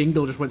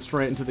Dingle just went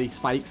straight into the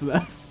spikes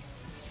there.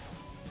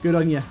 Good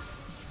on you.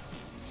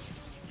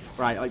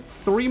 Right, like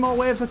 3 more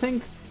waves, I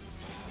think.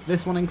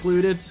 This one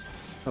included.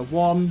 So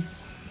 1.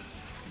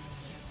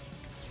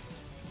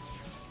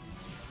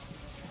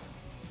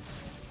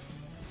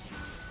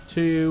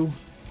 2.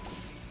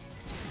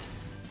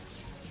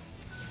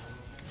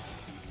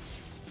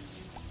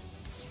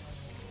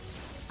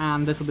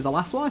 And this will be the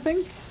last one, I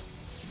think.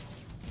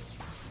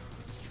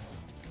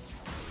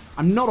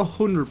 I'm not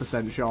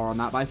 100% sure on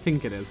that, but I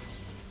think it is.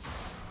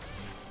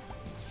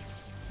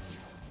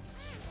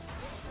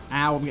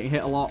 Ow, I'm getting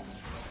hit a lot.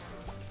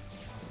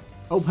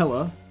 Oh,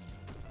 hello.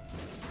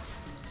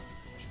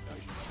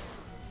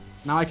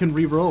 Now I can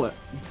re-roll it.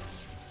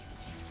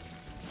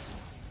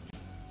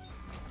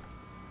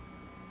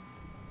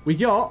 We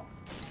got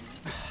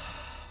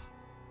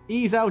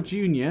Ezao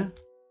Jr.,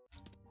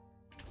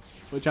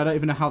 which I don't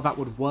even know how that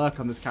would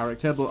work on this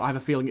character, but I have a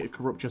feeling it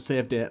corrupts your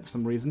save date for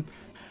some reason.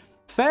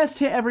 First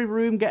hit every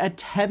room, get a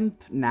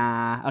temp.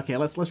 Nah. Okay,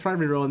 let's try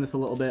re-rolling this a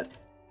little bit.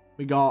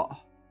 We got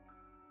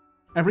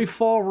every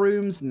 4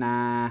 rooms.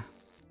 Nah.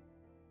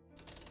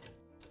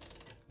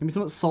 Give me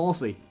something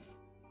saucy.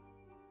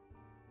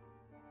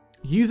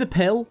 Use a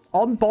pill.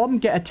 On bomb,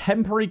 get a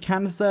temporary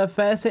cancer.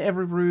 First hit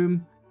every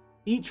room.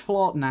 Each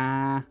floor.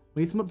 Nah.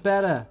 We need something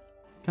better.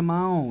 Come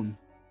on.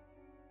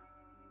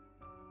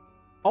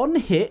 On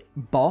hit,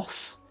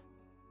 boss.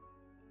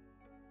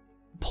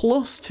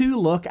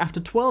 +2 luck. After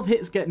 12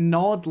 hits, get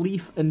Nord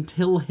Leaf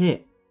until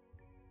hit.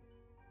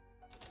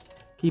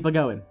 Keep her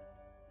going.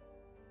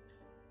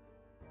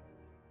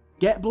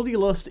 Get Bloody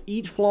Lust.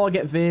 Each floor,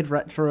 get Vade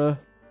Retro.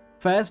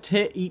 First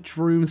hit, each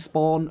room,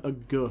 spawn a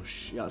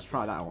gush. Yeah, let's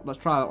try that out. Let's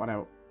try that one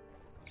out.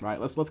 Right,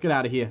 let's get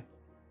out of here.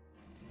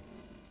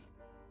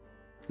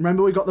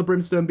 Remember, we got the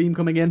Brimstone Beam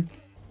coming in.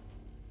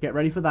 Get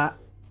ready for that.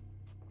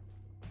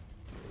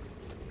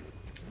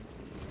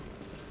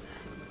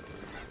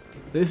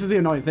 This is the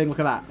annoying thing. Look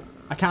at that.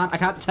 I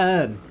can't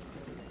turn.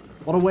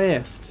 What a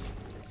waste.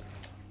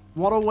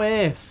 What a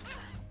waste.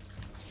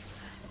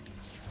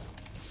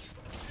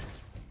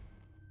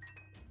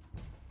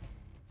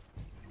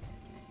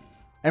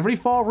 Every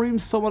 4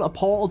 rooms, summon a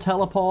portal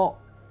teleport.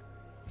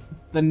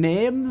 The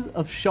names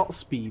of shot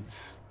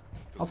speeds.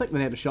 I'll take the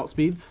name of shot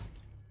speeds.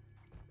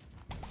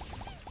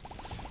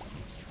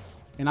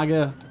 In I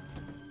go.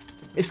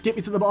 It skipped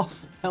me to the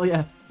boss. Hell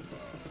yeah.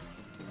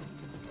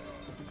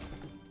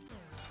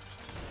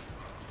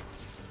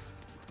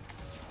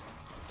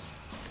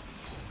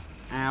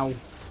 Ow.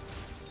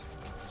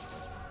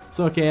 It's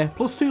okay.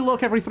 +2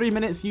 luck every 3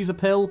 minutes. Use a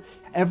pill.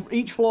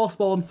 Each floor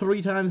spawn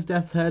 3 times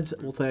Death's Head.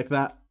 We'll take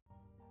that.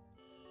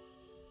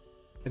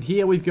 And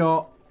here we've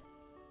got...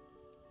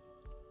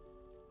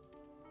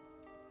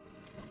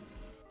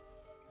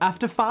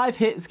 After 5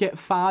 hits, get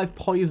 5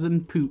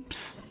 poison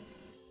poops.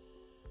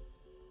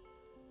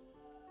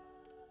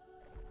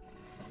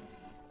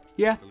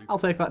 Yeah, I'll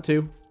take that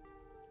too.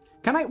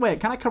 Can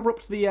I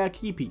corrupt the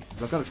key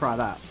pieces? I've got to try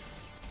that.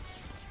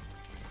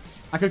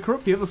 I could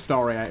corrupt the other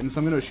story items, so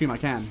I'm going to assume I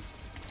can.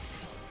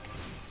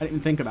 I didn't even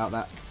think about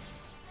that.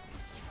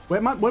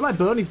 When my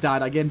Bernies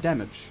died, I gained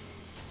damage.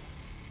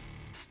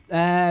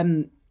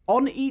 On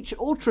each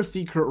ultra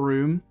secret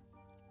room...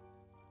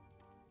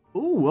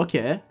 Ooh,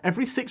 okay.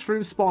 Every 6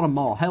 rooms spawn a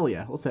more. Hell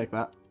yeah, we'll take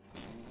that.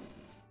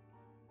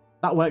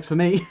 That works for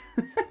me.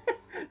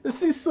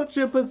 This is such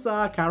a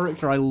bizarre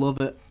character, I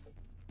love it.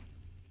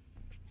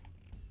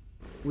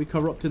 We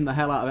corrupting the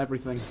hell out of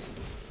everything.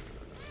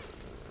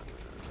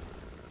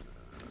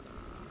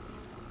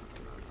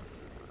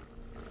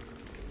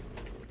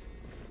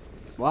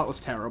 Well, that was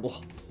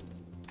terrible.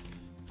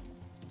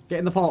 Get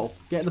in the portal.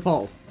 Get in the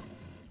portal.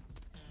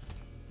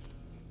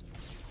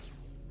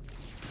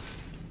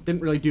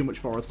 Didn't really do much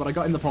for us, but I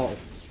got in the portal.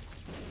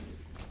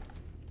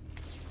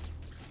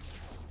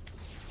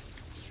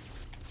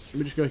 Let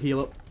me just go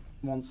heal up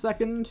 1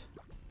 second.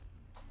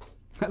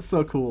 That's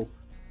so cool.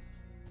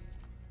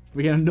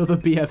 We get another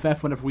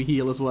BFF whenever we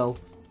heal as well.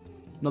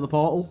 Another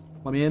portal.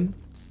 Let me in.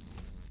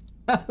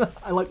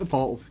 I like the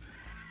portals.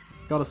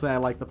 Gotta say, I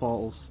like the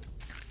portals.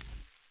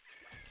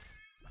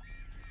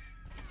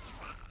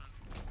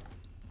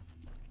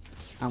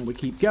 And we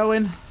keep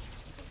going.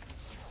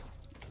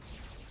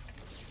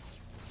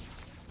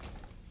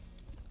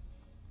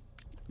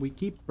 We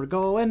keep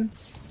going.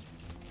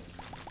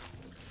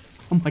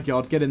 Oh my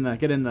god, get in there,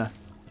 get in there.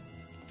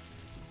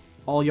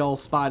 All y'all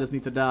spiders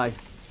need to die.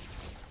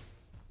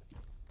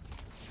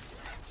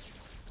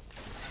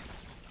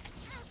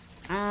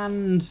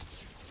 And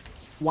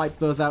wipe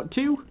those out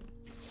too.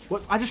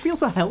 Well, I just feel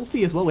so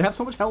healthy as well. We have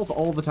so much health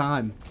all the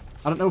time.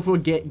 I don't know if we're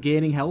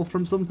gaining health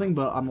from something,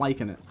 but I'm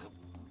liking it.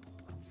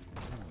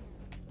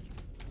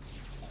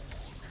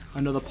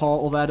 Another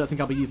portal there. Don't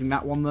think I'll be using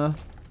that one though.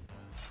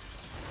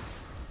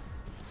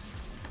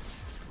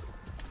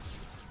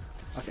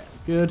 Okay,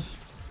 good.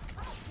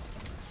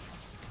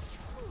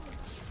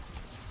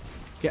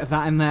 Get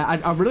that in there.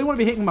 I really want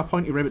to be hitting my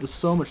pointy rib. It does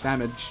so much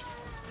damage.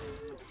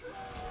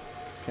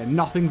 Okay,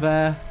 nothing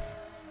there.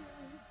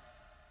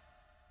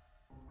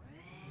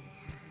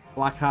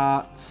 Black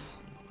hearts.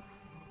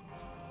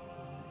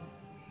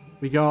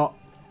 We got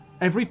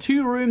every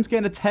 2 rooms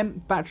gain a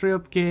temp battery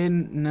up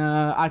gain.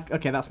 No,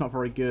 okay, that's not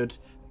very good.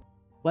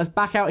 Let's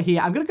back out here.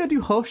 I'm gonna go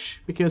do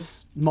Hush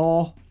because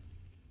more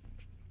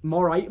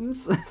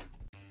items.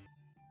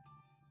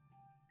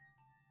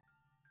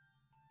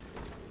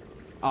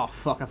 Oh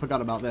fuck! I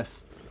forgot about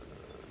this.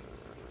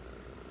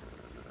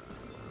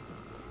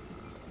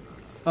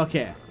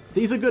 Okay,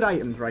 these are good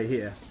items right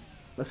here.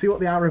 Let's see what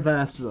they are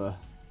reversed though.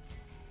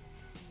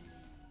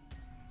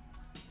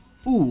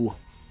 Ooh,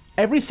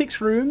 every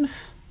 6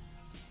 rooms,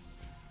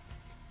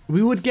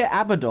 we would get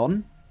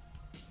Abaddon,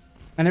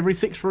 and every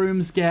 6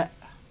 rooms get...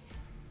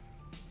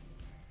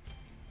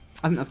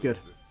 I think that's good.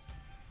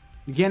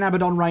 We get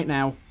Abaddon right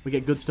now, we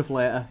get good stuff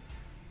later.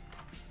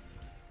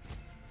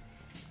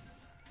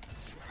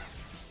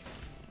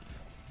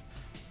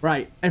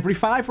 Right, every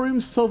 5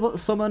 rooms,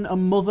 summon a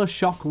Mother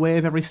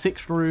Shockwave. Every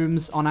 6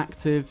 rooms on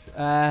active.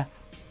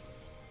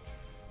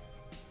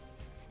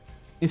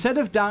 Instead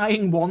of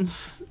dying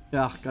once...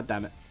 Oh, god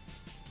damn it.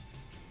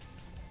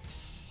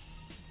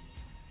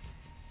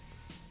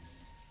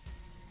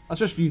 Let's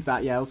just use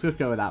that, yeah. Let's just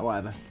go with that,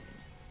 whatever.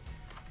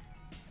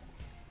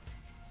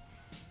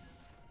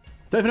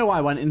 Don't even know why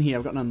I went in here.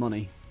 I've got no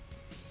money.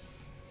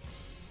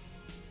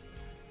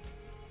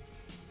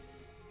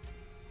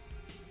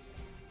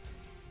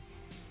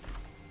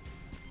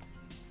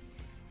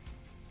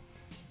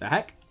 The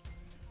heck?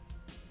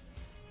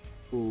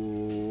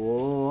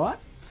 What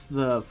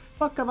the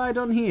fuck have I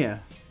done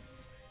here?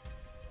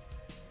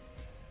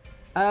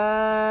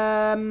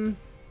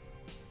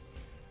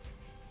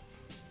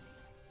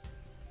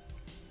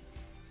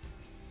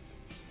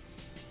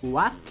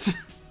 What?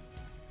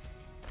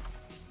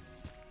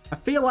 I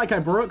feel like I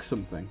broke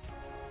something.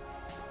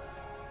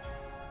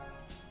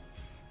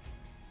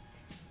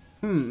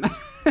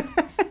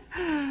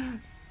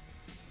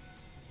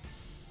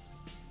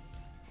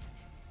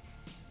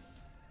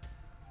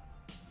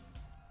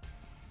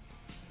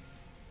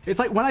 It's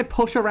like when I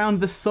push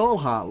around the soul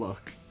heart,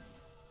 look.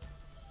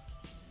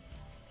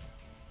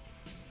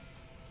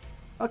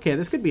 Okay,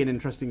 this could be an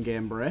interesting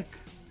game break.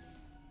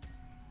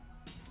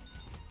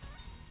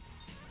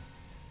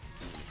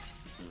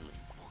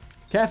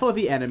 Careful of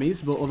the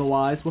enemies, but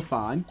otherwise we're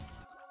fine.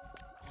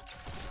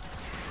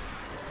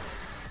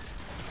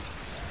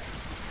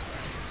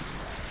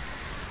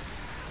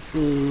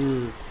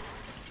 Ooh.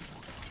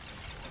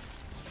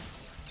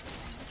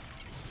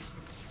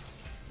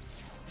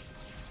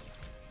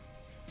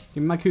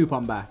 Give me my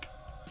coupon back.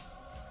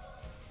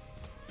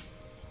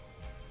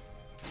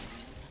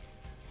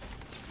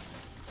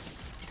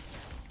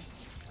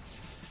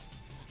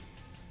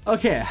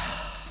 Okay.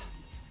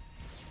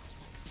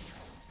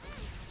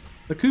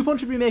 The coupon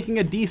should be making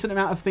a decent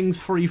amount of things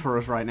free for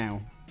us right now.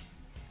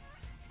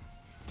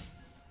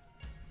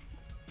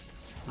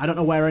 I don't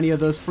know where any of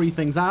those free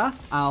things are.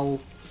 I'll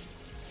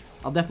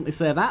I'll definitely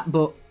say that,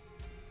 but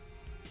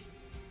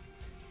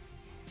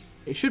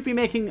it should be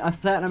making a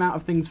certain amount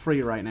of things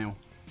free right now.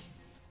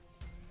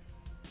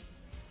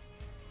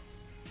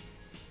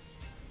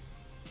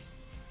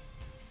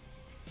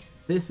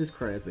 This is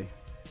crazy.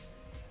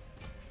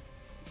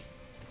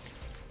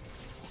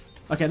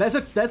 Okay,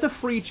 there's a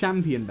free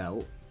champion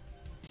belt.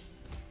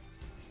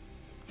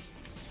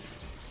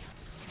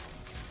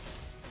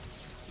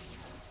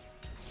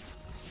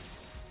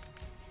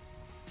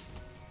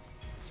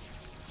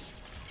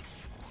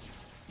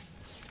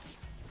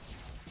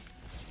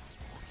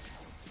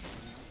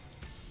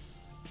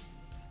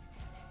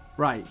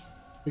 Right,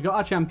 we got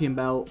our champion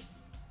belt.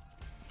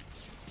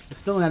 There's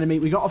still an enemy.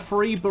 We got a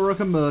free Burrock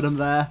and Murdum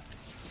there.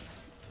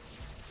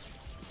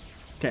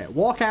 Okay,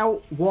 walk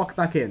out, walk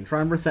back in.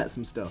 Try and reset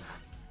some stuff.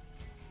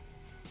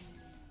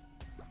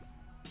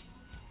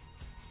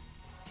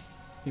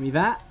 Give me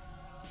that.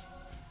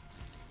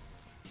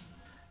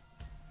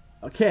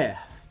 Okay.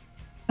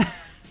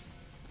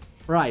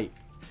 Right.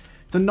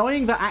 It's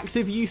annoying that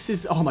active use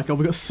is... Oh my god,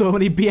 we got so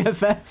many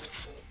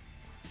BFFs.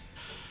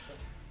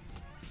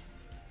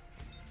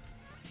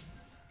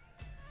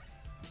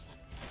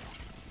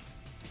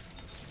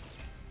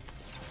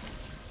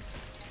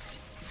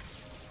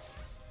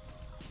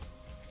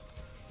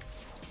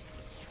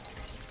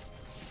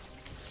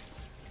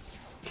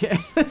 Okay.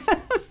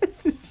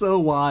 This is so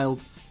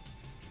wild.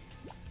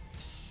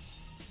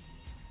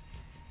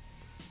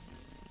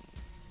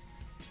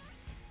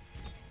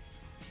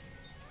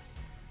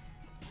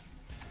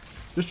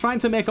 Just trying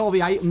to make all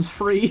the items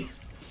free.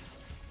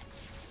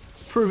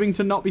 Proving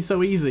to not be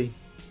so easy.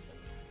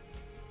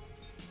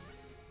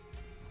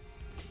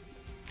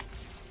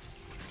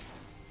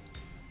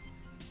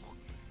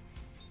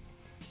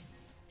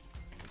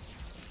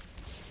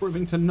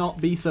 Proving to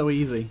not be so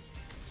easy.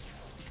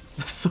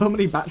 There's so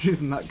many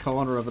batteries in that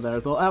corner over there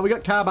as well. We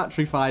got car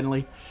battery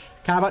finally.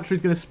 Car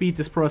battery's going to speed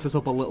this process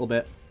up a little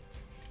bit.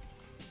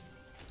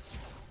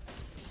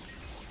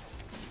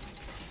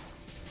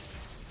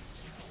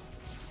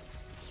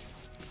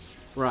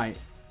 Right.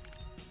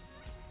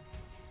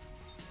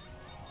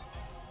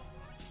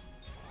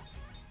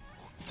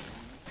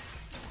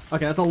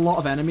 Okay, that's a lot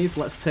of enemies.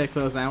 Let's take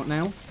those out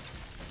now.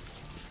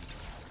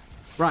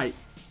 Right.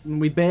 When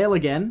we bail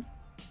again.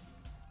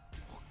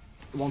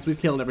 Once we've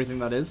killed everything,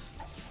 that is.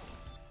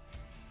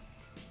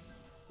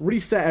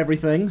 Reset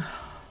everything.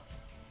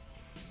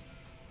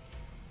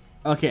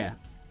 Okay.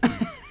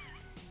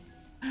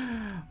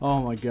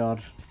 Oh my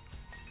god.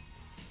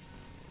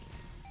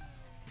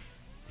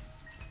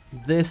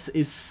 This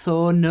is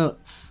so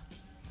nuts.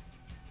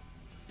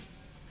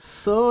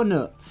 So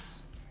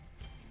nuts.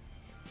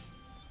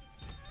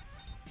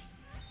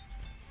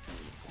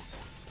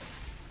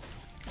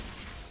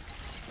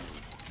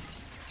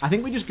 I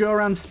think we just go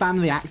around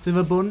spam the active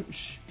a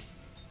bunch.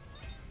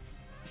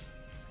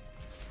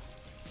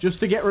 Just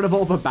to get rid of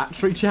all the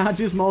battery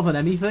charges more than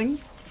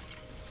anything.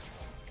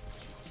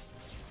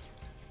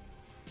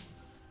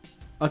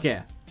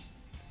 Okay.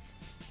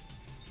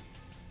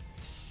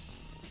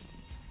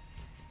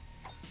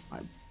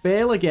 Right,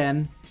 bail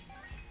again.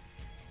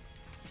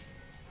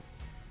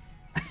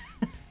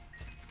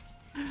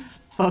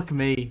 Fuck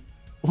me.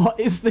 What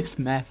is this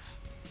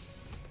mess?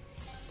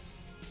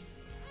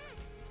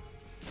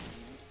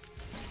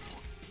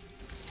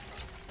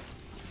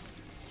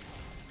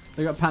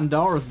 We got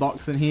Pandora's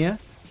box in here.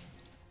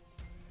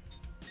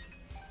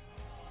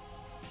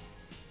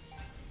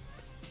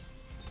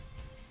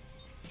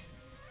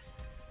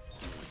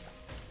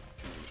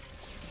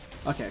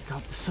 Okay,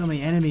 god, there's so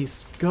many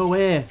enemies. Go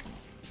away.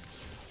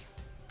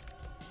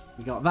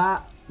 We got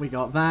that. We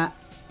got that.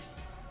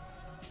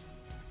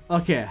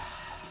 Okay.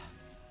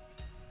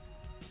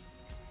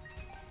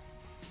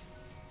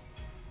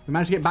 We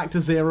managed to get back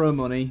to 0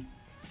 money.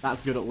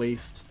 That's good at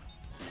least.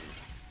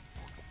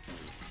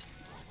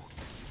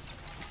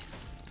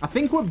 I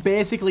think we're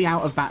basically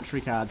out of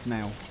battery cards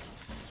now.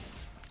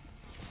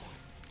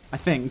 I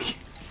think.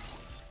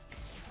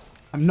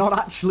 I'm not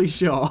actually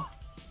sure.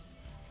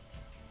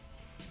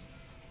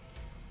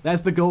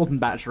 There's the golden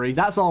battery.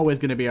 That's always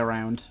going to be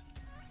around.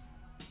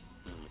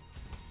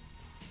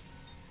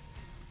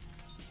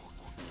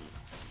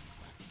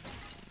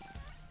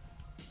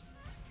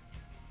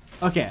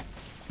 Okay.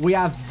 We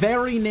are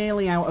very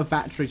nearly out of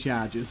battery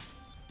charges.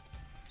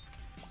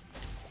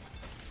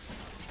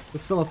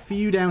 There's still a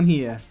few down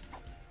here.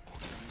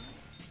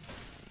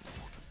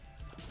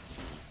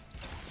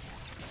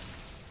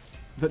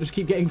 That just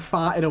keep getting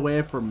farted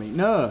away from me.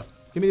 No!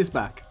 Give me this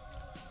back.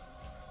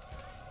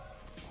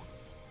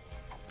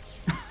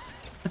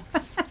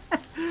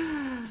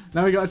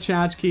 Now we got a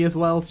charge key as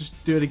well to just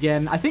do it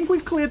again. I think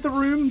we've cleared the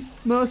room,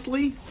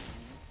 mostly.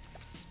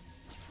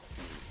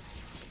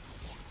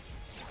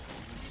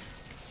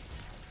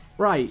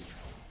 Right.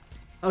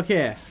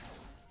 Okay.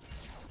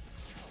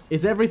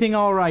 Is everything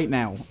alright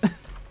now?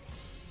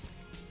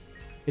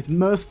 Is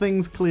most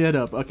things cleared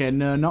up? Okay,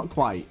 no, not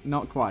quite.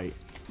 Not quite.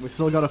 We've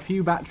still got a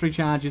few battery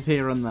charges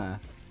here and there.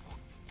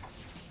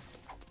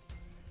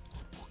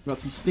 We've got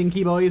some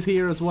stinky boys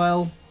here as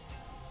well.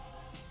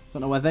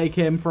 Don't know where they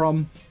came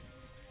from.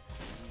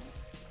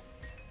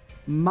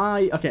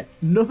 Okay,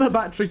 another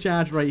battery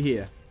charge right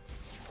here.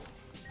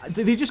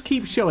 They just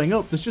keep showing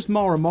up. There's just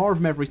more and more of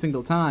them every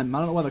single time. I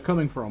don't know where they're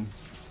coming from.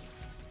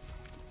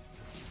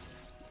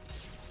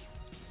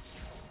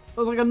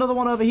 There's like another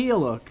one over here,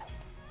 look.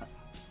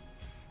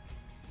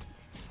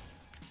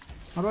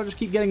 How do I just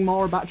keep getting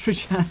more battery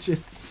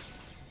charges?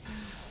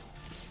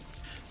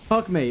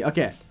 Fuck me.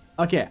 Okay.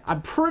 Okay,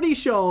 I'm pretty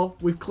sure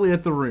we've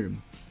cleared the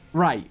room.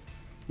 Right.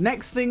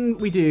 Next thing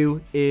we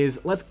do is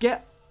let's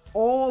get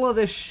all of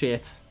this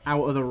shit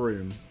out of the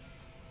room.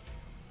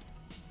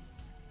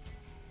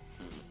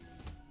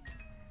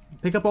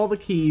 Pick up all the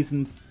keys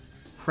and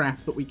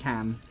crap that we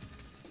can.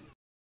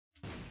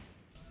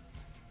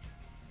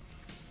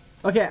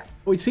 Okay,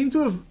 we seem to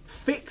have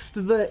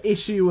fixed the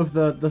issue of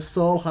the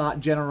soul heart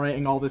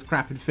generating all this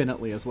crap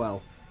infinitely as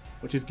well,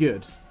 which is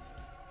good.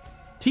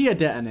 Tier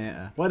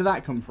detonator. Where did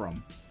that come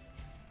from?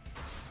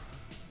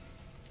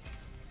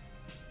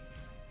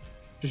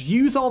 Just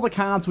use all the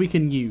cards we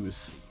can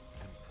use.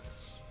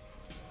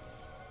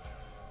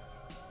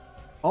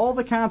 All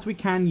the cards we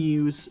can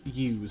use.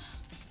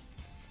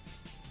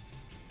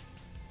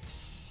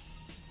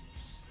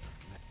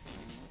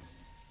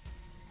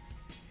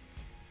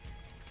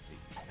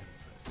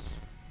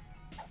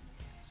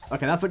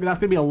 Okay, that's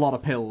gonna be a lot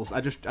of pills. I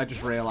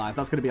just realized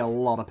that's gonna be a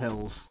lot of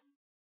pills.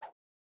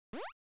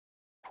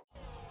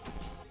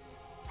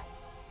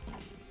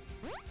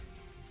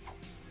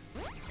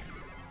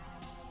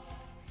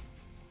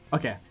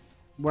 Okay,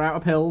 we're out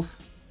of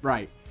pills.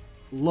 Right,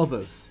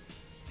 lovers.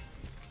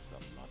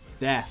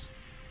 Death.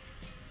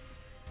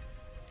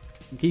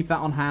 And keep that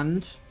on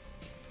hand.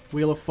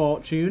 Wheel of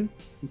Fortune.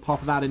 And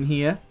pop that in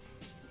here.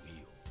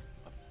 Wheel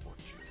of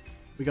Fortune.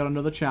 We got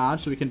another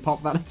charge, so we can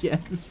pop that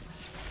again.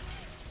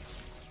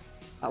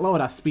 That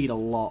lowered our speed a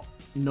lot.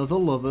 Another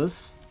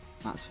lovers.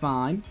 That's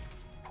fine.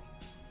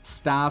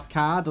 Stars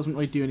card doesn't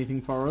really do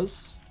anything for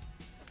us.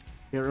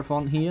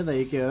 Hierophant here, there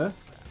you go.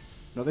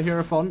 Another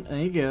Hierophant,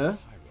 there you go.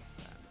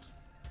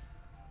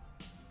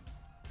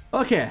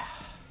 Okay.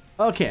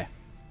 Okay.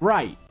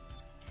 Right.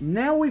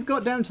 Now we've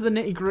got down to the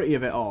nitty-gritty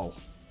of it all.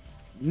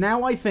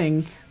 Now I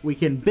think we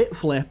can bit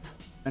flip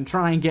and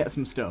try and get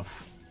some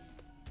stuff.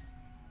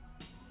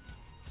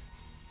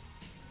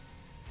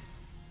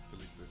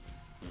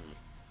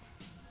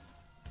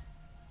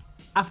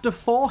 After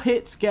 4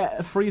 hits, get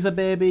a Freezer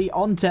Baby.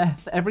 On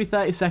death, every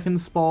 30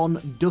 seconds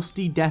spawn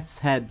Dusty Death's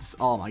Heads.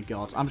 Oh my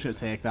god, I'm just going to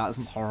take that. This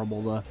is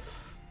horrible though.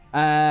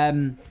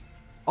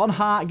 On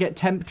heart, get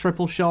Temp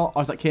Triple Shot.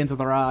 Or is that Cane's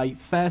Other Eye?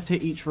 First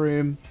hit each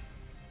room.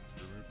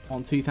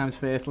 On 2 times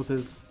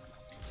Facelesses.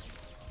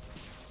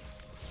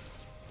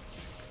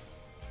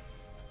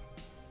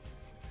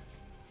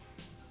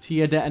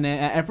 Tier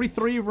Detonator. Every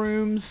 3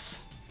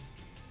 rooms.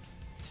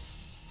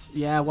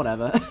 Yeah,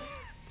 whatever.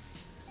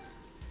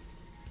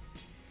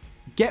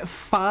 Get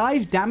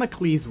 5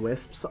 Damocles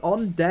Wisps.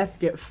 On death,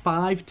 get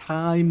 5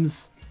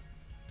 times.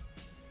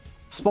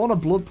 Spawn a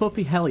Blood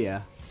Puppy? Hell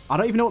yeah. I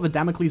don't even know what the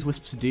Damocles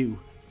Wisps do.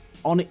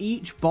 On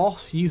each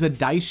boss, use a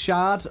Dice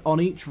Shard.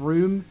 On each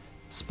room,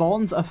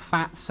 spawns a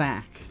Fat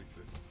Sack.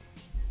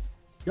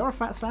 You're a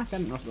Fat Sack? I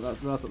didn't know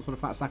that's what a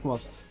Fat Sack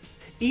was.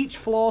 Each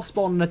floor,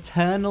 spawn an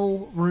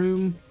Eternal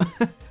Room.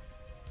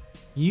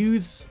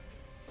 Use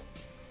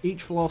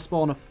each floor,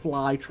 spawn a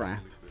Fly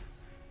Trap.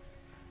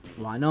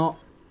 Why not?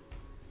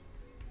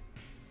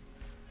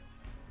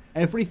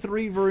 Every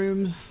 3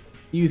 rooms,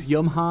 use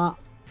Yum Heart.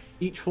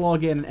 Each floor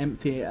gain an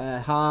empty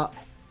heart.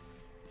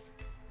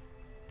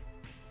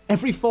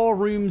 Every 4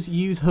 rooms,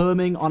 use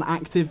Herming. On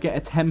active, get a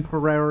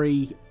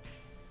temporary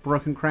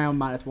Broken Crown,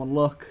 -1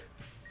 luck.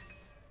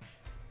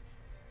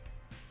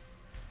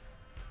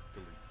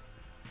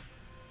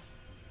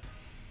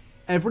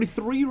 Every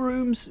 3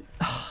 rooms...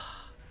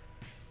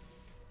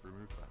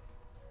 Remove that.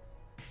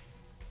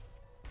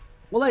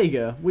 Well, there you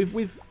go.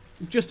 We've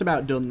just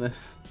about done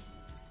this.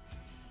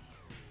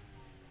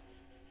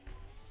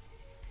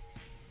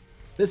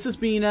 This has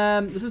been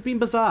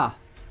bizarre.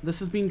 This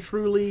has been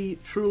truly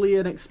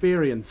an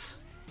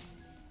experience.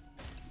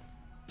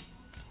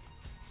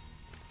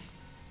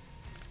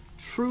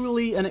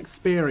 Truly an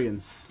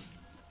experience.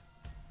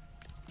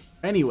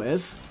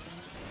 Anyways.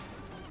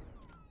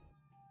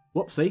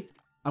 Whoopsie.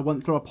 I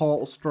went through a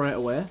portal straight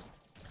away.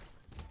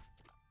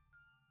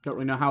 Don't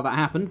really know how that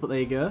happened, but there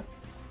you go.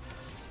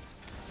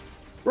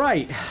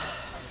 Right.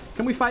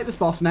 Can we fight this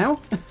boss now?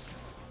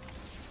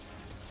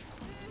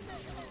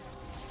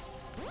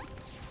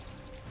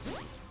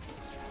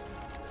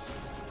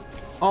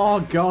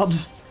 Oh, God.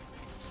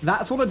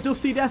 That's what a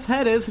Dusty Death's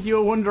Head is, if you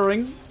were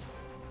wondering.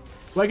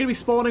 We're going to be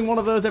spawning one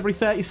of those every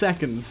 30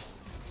 seconds.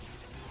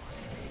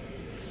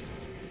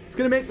 It's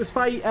going to make this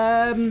fight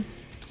a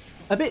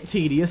bit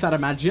tedious, I'd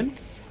imagine.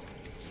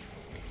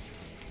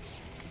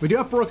 We do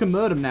have Broken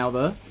Murdem now,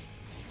 though.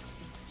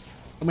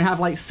 And we have,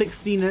 like,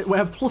 16... We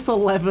have plus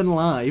 11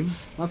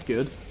 lives. That's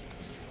good. Do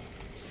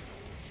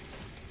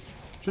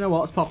you know what?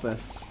 Let's pop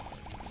this.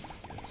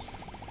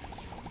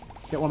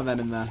 Get one of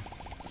them in there.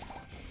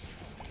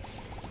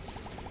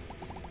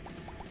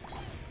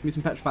 Give me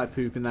some petrified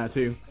poop in there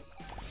too.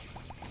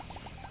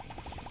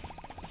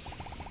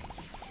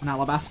 An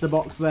alabaster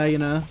box there, you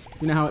know.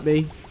 You know how it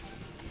be.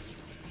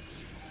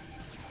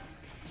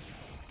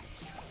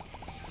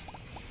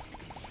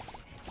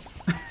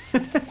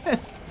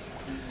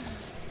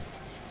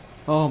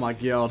 Oh my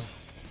god.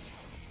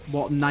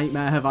 What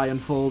nightmare have I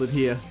unfolded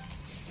here?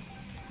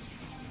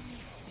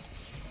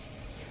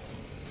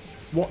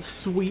 What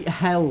sweet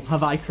hell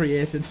have I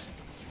created?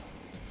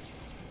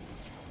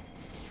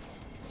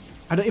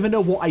 I don't even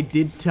know what I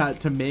did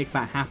to make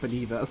that happen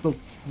either. That's the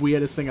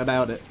weirdest thing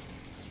about it.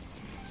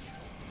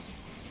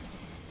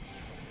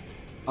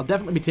 I'll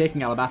definitely be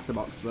taking alabaster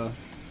box though.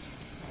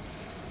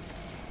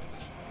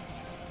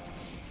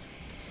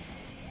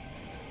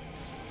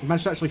 I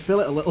managed to actually fill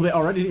it a little bit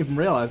already, didn't even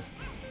realise.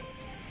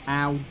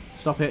 Ow.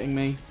 Stop hitting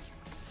me.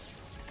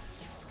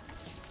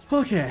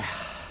 Okay.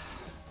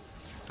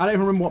 I don't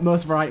even remember what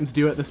most of our items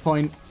do at this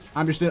point.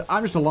 I'm just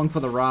along for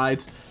the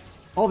ride.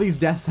 All these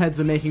death's heads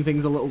are making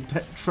things a little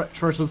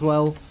treacherous as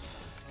well.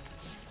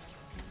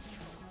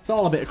 It's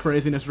all a bit of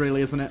craziness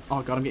really, isn't it?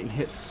 Oh god, I'm getting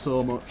hit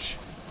so much.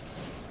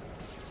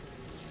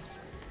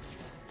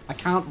 I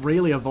can't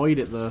really avoid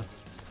it though.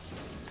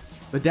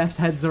 The death's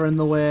heads are in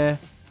the way.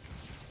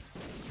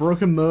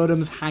 Broken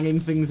modems hanging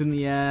things in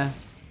the air.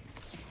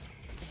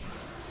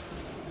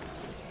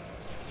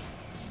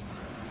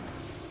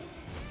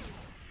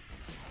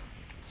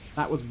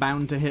 That was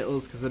bound to hit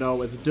us because it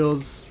always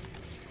does.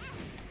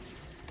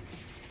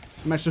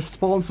 I managed to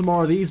spawn some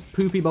more of these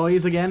poopy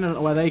boys again. I don't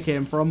know where they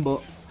came from,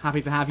 but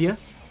happy to have you.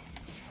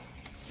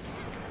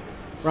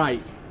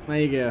 Right, there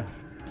you go.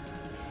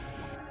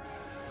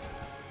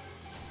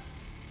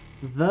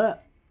 The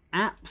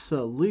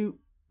absolute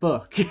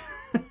fuck.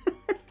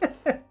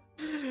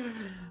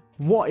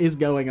 What is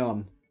going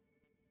on?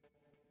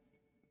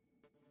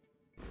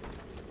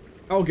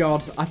 Oh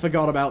god, I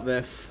forgot about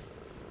this.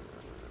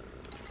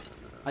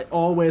 I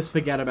always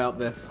forget about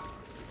this.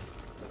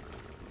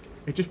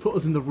 It just put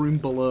us in the room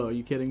below, are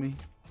you kidding me?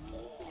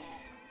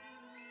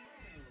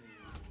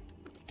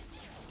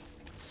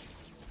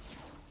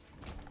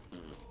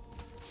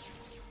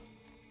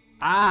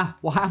 Ah,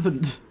 what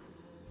happened?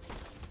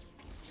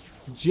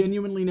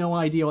 Genuinely no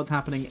idea what's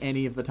happening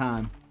any of the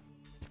time.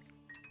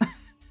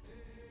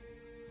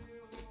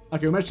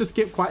 Okay, we managed to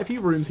skip quite a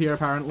few rooms here,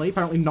 apparently.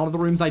 Apparently none of the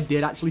rooms I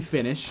did actually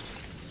finish.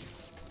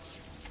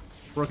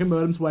 Broken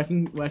modems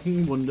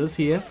working wonders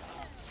here.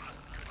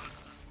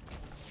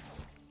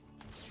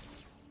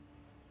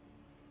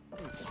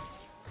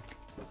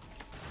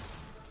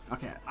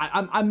 Okay,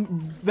 I'm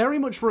very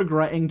much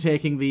regretting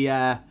taking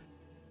the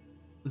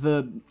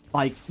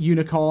like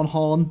unicorn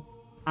horn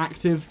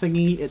active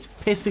thingy. It's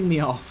pissing me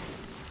off.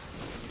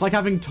 It's like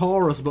having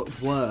Taurus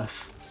but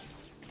worse.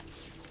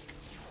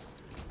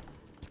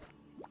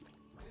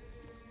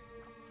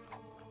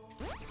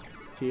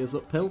 Tears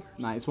up pill,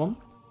 nice one.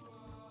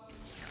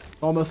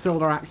 Almost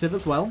filled our active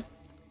as well.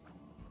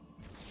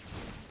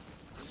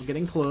 We're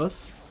getting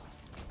close.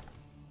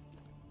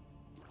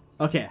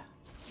 Okay.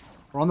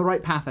 We're on the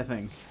right path, I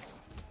think.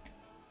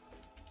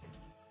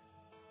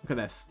 Look at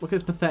this. Look at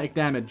this pathetic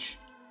damage.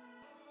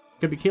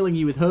 Could be killing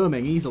you with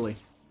homing easily.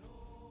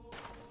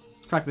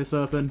 Let's crack this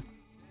open.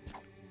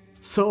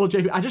 Soul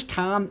JP. I just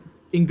can't,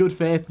 in good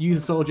faith, use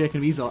a Soul JP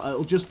Weasel.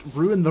 It'll just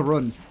ruin the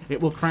run. It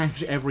will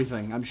crash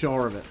everything. I'm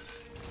sure of it.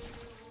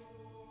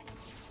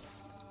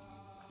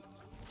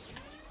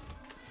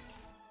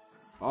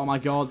 Oh my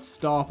god,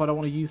 stop. I don't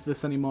want to use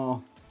this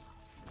anymore.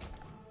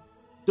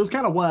 It does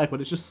kind of work,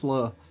 but it's just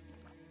slow.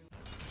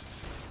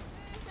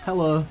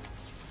 Hello.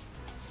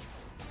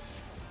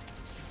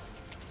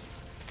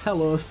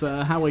 Hello,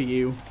 sir. How are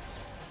you?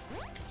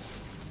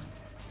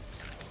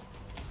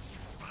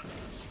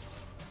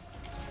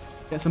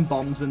 Get some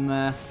bombs in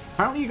there.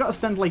 Apparently you got to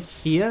stand like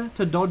here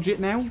to dodge it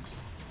now.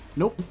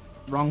 Nope.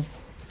 Wrong.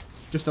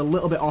 Just a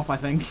little bit off, I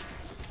think.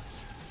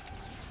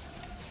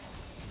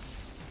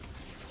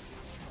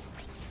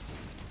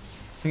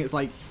 I think it's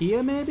like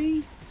here,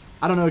 maybe?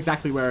 I don't know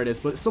exactly where it is,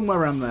 but it's somewhere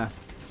around there.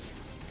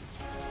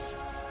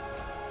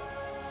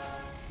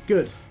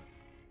 Good.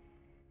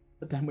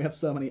 But then we have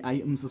so many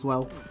items as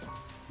well.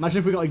 Imagine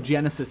if we got like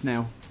Genesis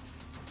now.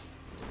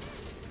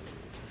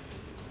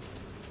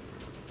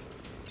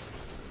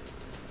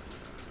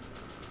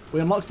 We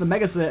unlocked the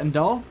Mega Satan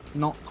door.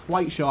 Not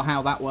quite sure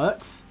how that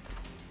works.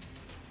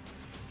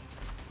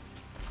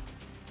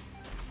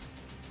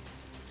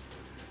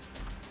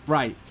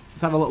 Right.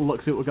 Let's have a little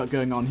look, see what we've got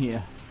going on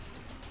here.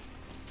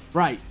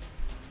 Right.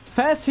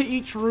 First hit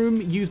each room,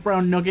 use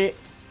brown nugget.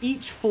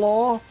 Each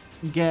floor,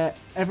 get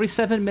every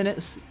 7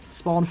 minutes,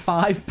 spawn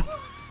 5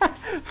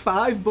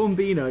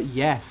 Bombino.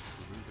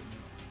 Yes.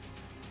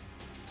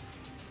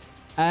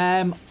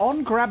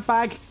 On grab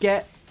bag,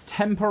 get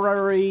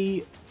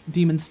temporary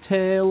Demon's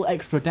Tail,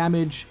 extra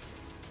damage.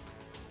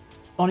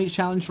 On each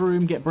challenge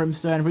room, get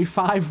Brimstone every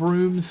 5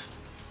 rooms.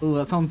 Ooh,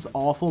 that sounds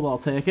awful, but I'll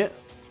take it.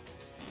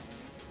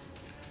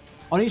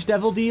 On each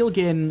Devil Deal,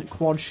 gain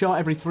quad shot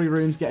every 3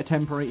 rooms, get a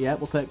temporary. Yeah,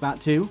 we'll take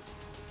that too.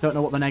 Don't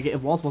know what the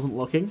negative was, wasn't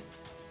looking.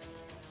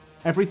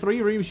 Every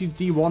 3 rooms, use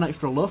D1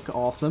 extra luck.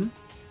 Awesome.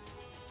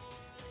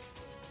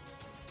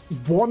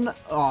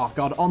 Oh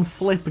god, on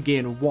flip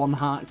again, 1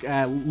 heart,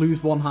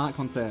 lose 1 heart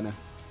container.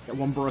 Get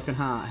 1 broken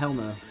heart. Hell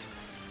no.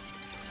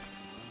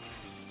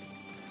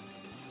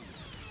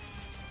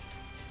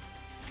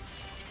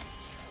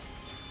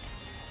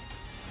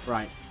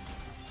 Right.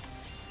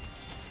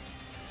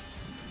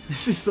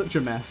 This is such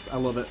a mess. I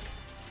love it.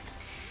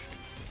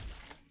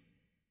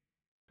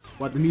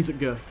 Where'd the music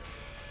go?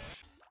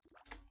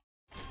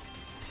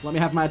 Let me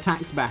have my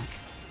attacks back.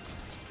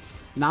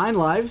 9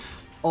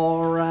 lives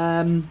or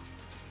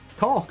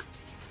cork.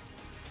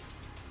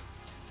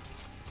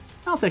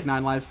 I'll take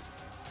 9 lives.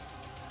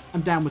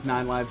 I'm down with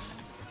 9 lives.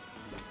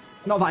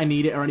 Not that I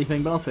need it or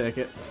anything, but I'll take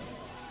it.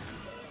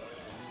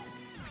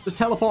 Just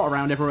teleport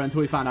around everywhere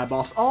until we find our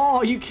boss. Oh,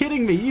 are you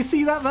kidding me? You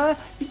see that there?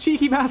 You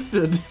cheeky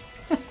bastard.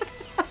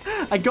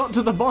 I got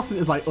to the boss and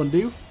it was like,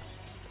 undo.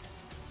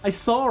 I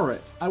saw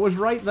it. I was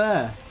right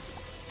there.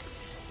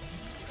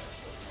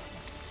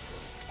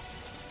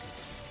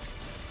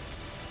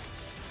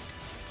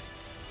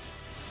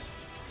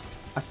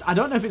 I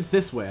don't know if it's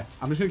this way.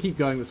 I'm just going to keep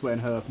going this way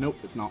and hope. Nope,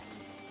 it's not.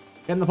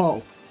 Get in the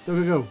portal. Go,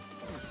 go, go.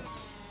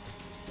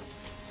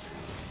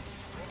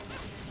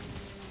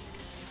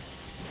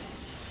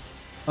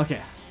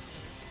 Okay.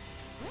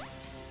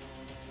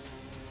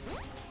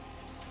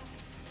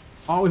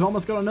 Oh, we've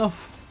almost got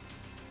enough.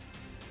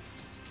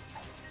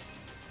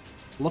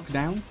 Look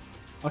down.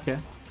 Okay.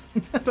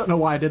 I don't know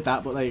why I did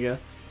that, but there you go.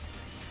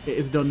 It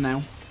is done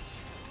now.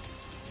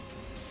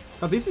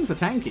 God, these things are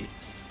tanky.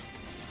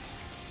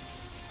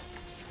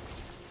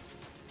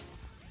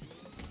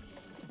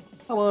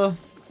 Hello.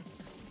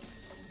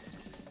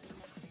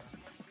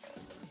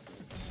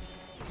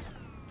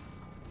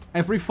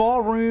 Every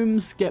 4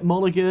 rooms, get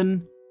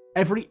mulligan.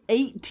 Every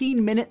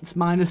 18 minutes,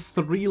 minus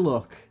 3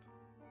 luck.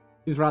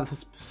 Seems rather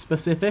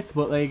specific,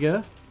 but there you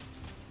go.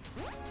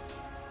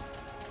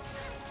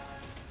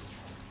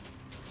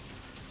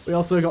 We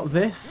also got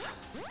this.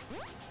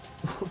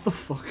 What the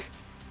fuck?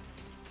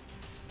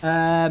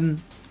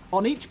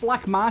 On each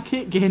black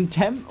market, gain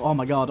 10... Oh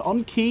my god.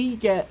 On key,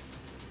 get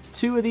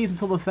 2 of these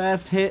until the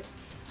first hit.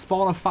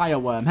 Spawn a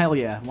fireworm. Hell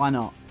yeah, why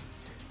not?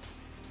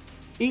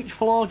 Each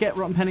floor, get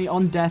rotten penny.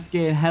 On death,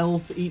 gain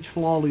health. Each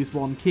floor, lose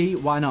 1 key.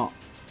 Why not?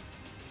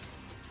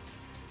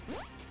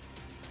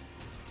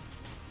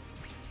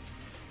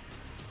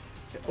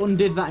 It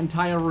undid that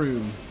entire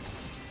room.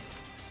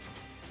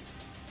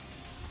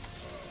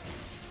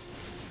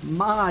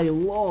 My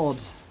lord.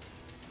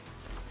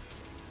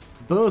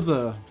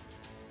 Bozo.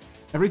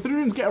 Every 3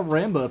 rooms get a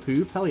rainbow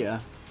poop. Hell yeah.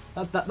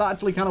 That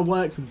actually kind of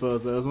works with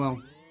Bozo as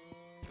well.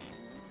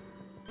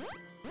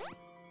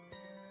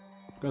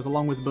 Goes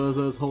along with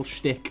Bozo's whole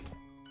shtick.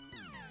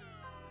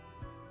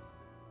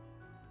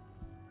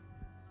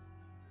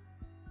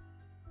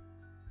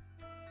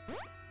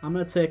 I'm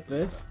gonna take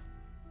this.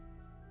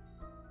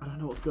 I don't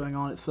know what's going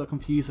on. It's so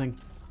confusing.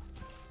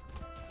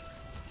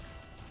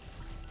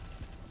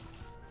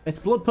 It's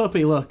Blood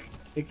Puppy, look.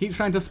 It keeps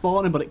trying to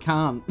spawn him, but it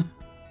can't.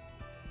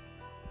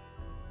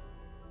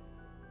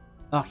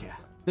 Okay.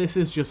 This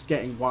is just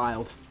getting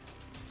wild.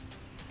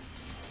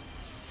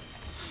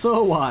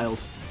 So wild.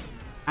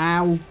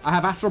 Ow. I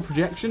have astral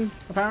projection,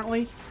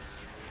 apparently.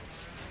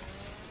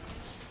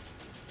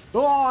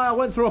 Oh, I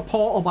went through a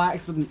portal by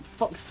accident.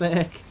 Fuck's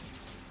sake.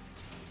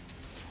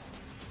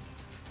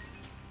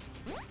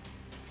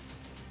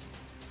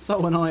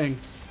 So annoying.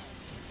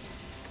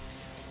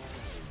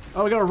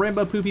 Oh, we got a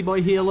rainbow poopy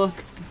boy here, look.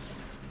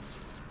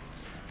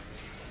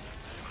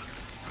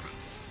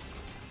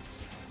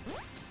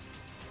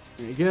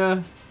 There you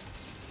go.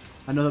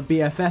 Another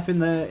BFF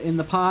in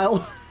the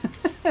pile.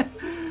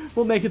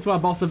 We'll make it to our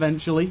boss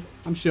eventually,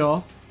 I'm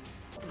sure.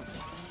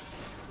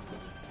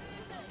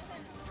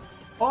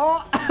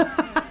 Oh!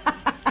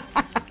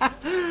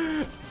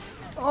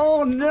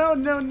 Oh no,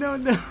 no, no,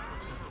 no.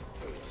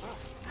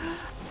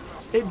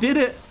 It did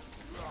it.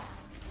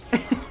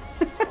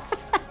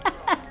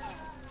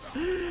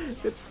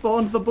 It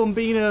spawned the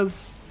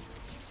Bumbinos.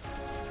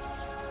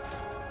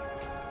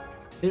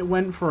 It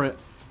went for it.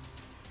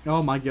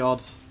 Oh my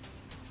god.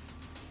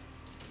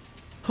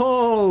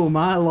 Oh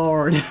my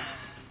lord.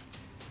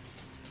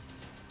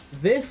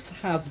 This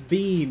has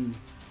been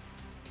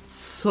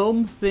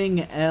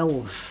something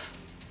else.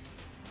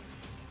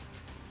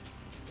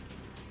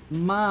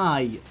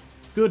 My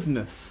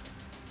goodness.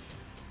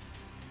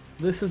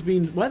 This has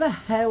been... Where the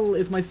hell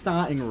is my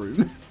starting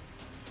room?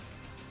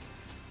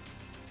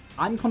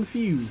 I'm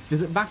confused.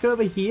 Is it back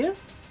over here?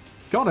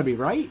 It's gotta be,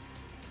 right?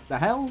 The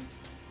hell?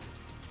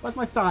 Where's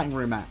my starting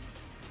room at?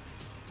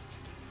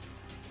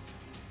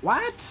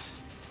 What?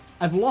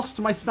 I've lost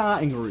my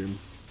starting room.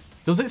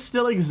 Does it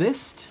still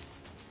exist?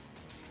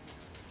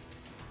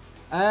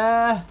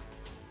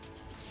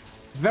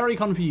 Very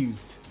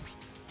confused.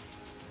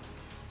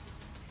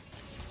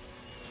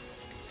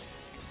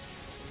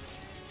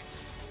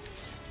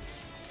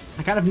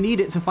 I kind of need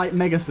it to fight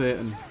Mega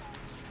Satan.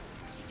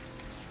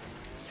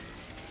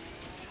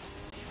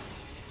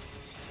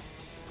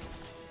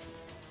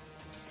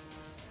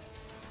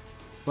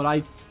 But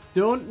I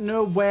don't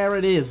know where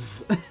it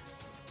is.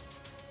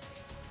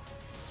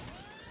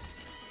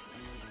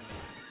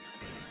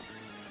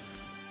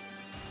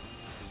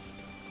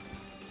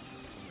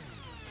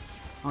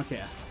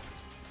 Okay.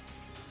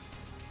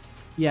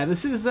 Yeah,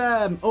 this is,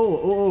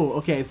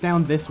 okay, it's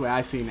down this way.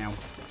 I see now.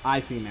 I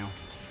see now.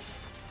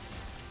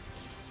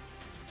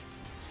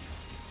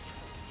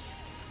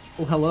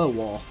 Oh, hello,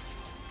 War.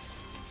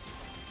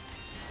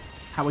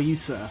 How are you,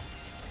 sir?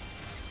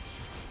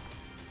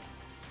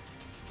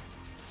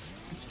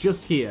 It's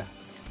just here.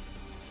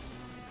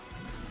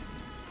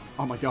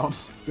 Oh my god.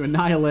 You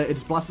annihilated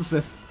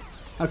Blastocyst.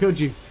 How could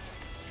you?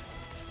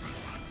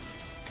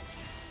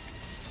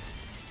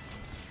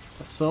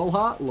 A Soul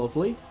Heart.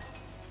 Lovely.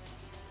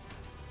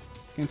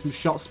 Getting some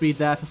shot speed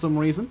there for some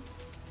reason.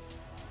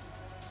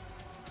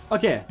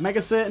 Okay,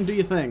 Mega Satan, do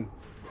your thing.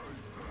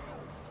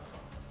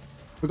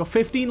 We've got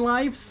 15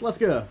 lives. Let's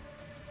go.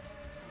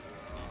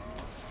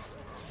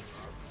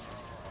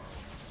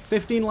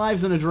 15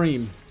 lives in a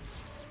dream.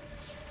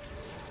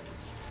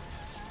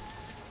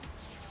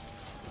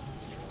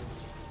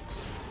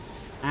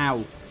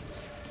 Ow.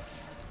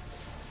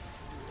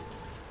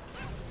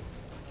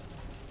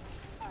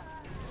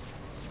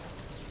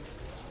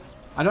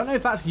 I don't know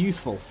if that's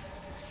useful.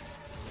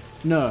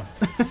 No.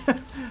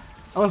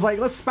 I was like,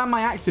 let's spam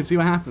my active, see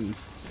what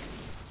happens.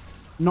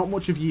 Not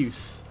much of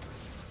use.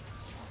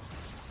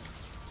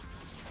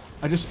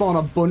 I just spawn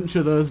a bunch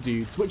of those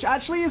dudes, which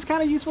actually is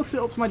kind of useful because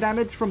it ups my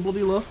damage from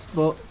Bloody Lust,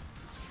 but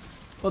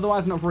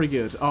otherwise not very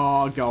good.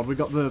 Oh god, we've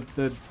got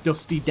the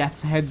Dusty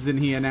Death's Heads in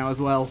here now as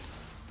well.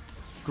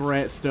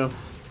 Great stuff.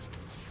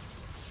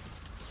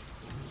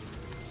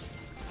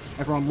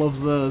 Everyone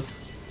loves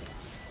those.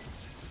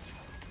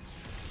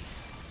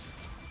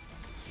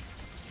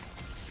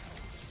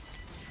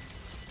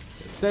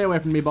 Stay away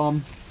from me,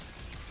 bomb.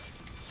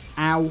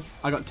 Ow.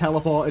 I got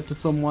teleported to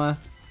somewhere.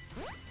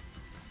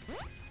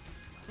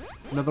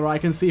 Another I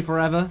can see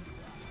forever.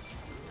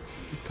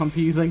 It's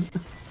confusing.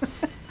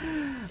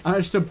 I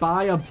managed to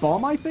buy a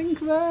bomb, I think,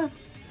 there?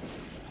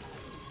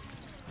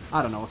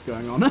 I don't know what's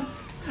going on.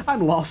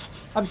 I'm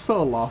lost. I'm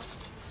so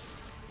lost.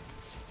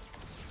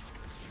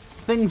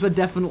 Things are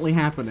definitely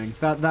happening.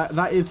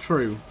 That is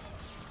true.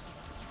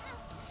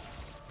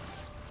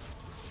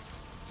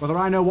 Whether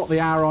I know what they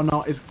are or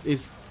not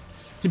is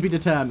to be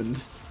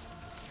determined.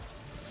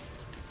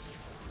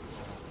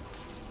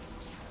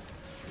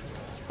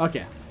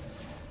 Okay.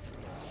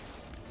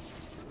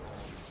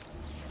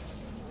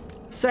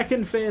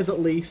 Second phase at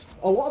least.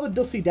 A lot of the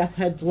Dusty Death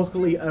Heads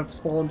luckily have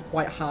spawned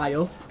quite high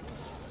up.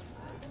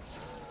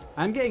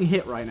 I'm getting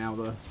hit right now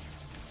though.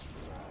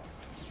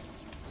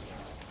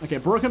 Okay,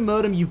 Broken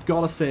Modem, you've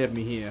got to save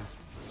me here.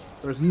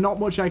 There's not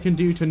much I can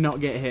do to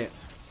not get hit.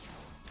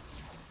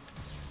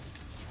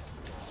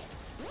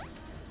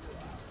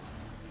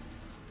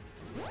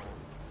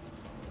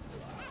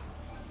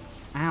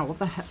 Ow, what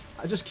the heck?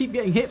 I just keep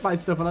getting hit by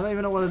stuff and I don't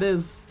even know what it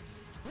is.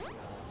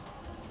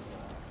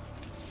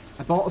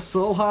 I bought a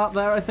Soul Heart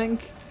there, I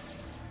think.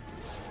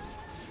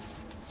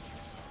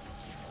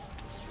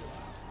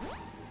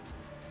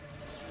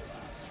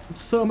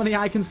 So many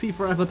I can see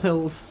forever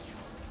pills.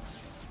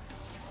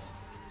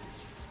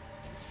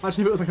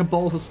 Actually, if it was like a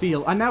Balls of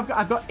Steel. And now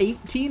I've got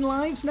 18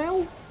 lives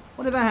now?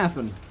 When did that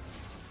happen?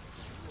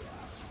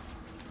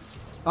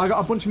 I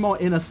got a bunch more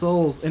Inner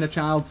Souls, Inner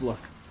Child's Luck.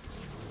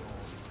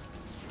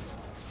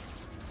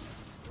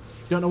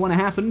 Don't know when it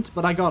happened,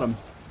 but I got them.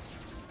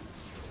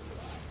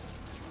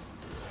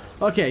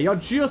 Okay, you're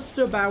just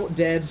about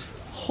dead.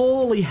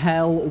 Holy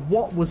hell,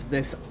 what was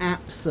this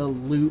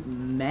absolute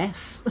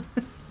mess?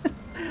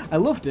 I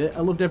loved it. I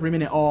loved every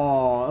minute.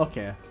 Oh,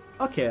 okay.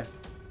 Okay.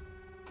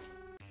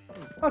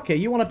 Okay,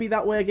 you want to be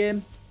that way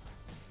again?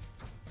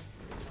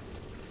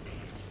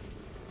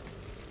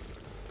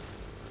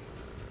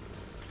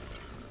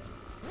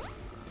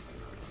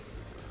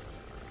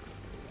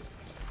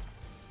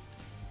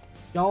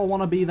 Y'all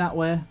want to be that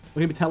way?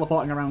 We're going to be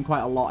teleporting around quite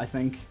a lot, I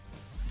think.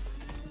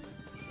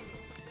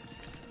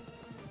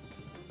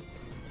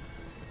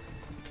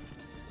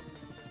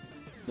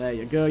 There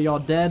you go, you're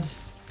dead.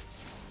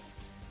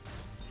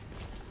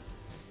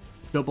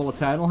 Double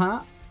Eternal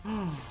Heart.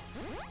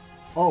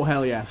 Oh,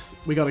 hell yes.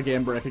 We got a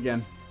game break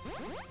again.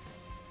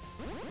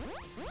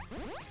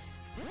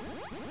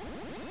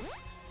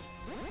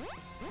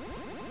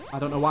 I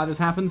don't know why this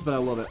happens, but I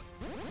love it.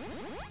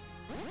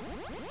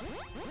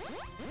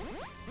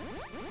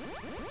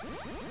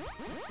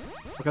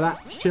 Look at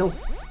that. Just chill.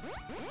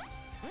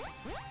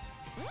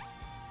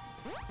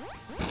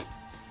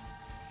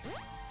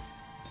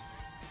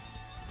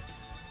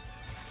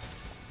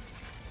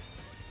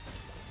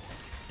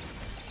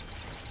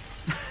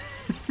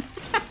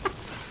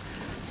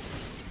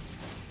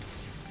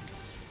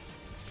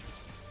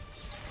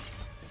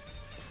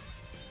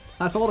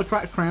 That's a lot of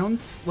cracked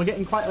crowns. We're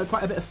getting quite a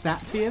bit of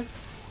stats here.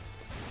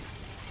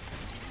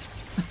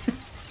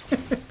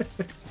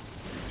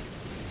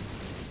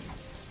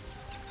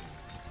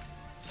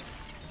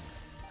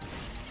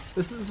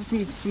 This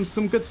is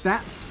some good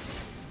stats.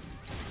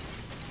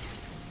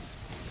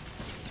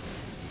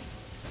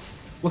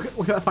 Look at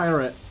that fire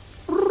rate.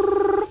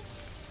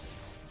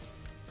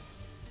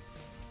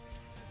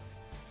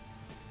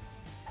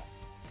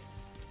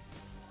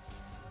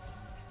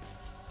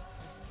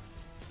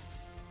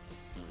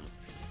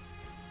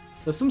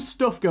 There's some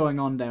stuff going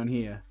on down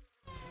here.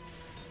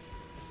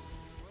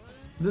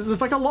 There's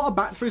like a lot of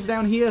batteries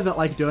down here that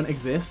like don't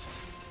exist.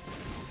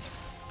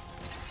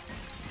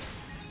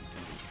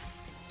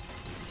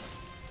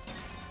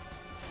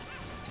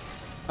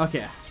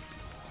 Okay.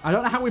 I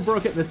don't know how we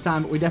broke it this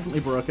time, but we definitely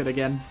broke it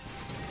again.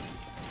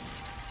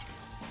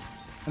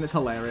 And it's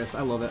hilarious.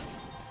 I love it.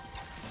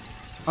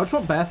 I just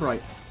want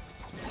Birthright.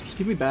 Just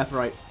give me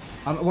Birthright.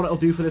 I don't know what it'll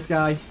do for this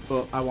guy,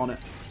 but I want it.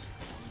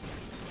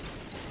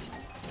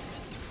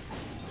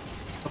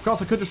 Of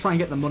course, I could just try and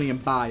get the money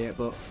and buy it,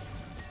 but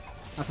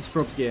that's a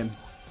Scrubs game.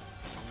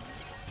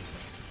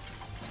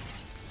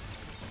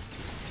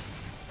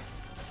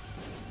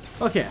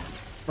 Okay.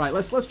 Right,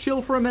 let's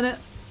chill for a minute.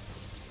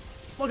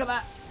 Look at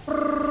that.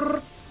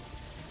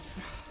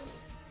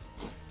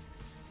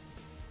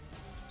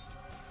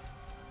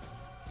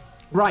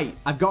 Right,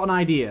 I've got an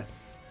idea.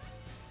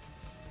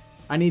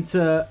 I need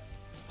to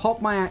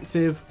pop my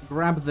active,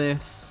 grab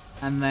this,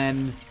 and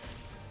then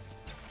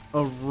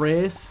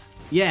erase.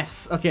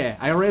 Yes, okay.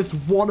 I erased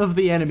one of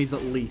the enemies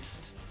at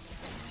least.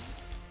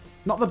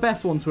 Not the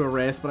best one to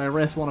erase, but I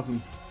erased one of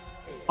them.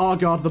 Oh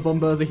god, the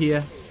Bumbos are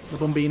here. The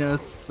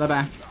Bumbinos. They're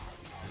back.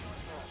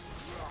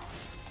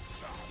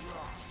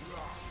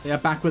 They are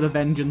back with a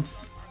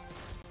vengeance.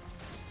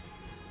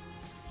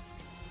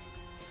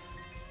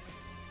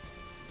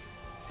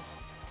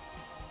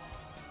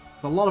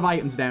 There's a lot of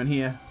items down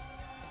here.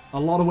 A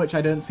lot of which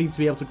I don't seem to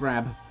be able to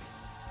grab.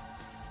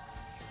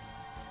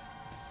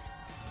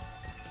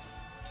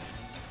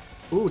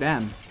 Ooh,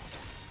 damn.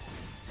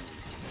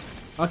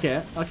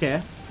 Okay,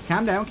 okay.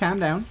 Calm down, calm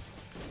down.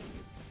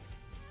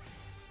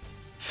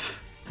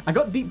 I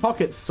got deep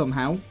pockets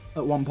somehow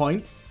at one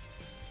point.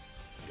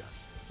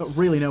 Don't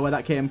really know where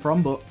that came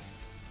from, but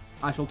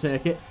I shall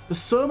take it. There's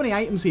so many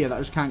items here that I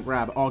just can't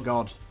grab. Oh,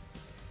 God.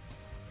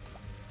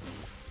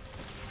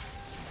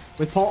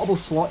 With portable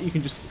slot, you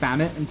can just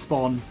spam it and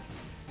spawn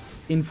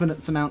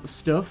infinite amount of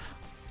stuff.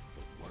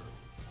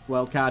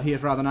 World card here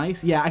is rather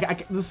nice.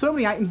 Yeah, there's so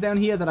many items down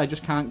here that I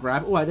just can't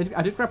grab. Oh, I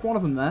did grab one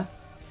of them there.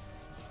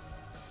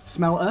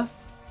 Smelter.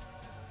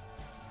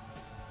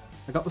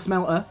 I got the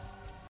smelter.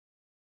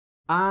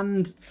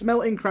 And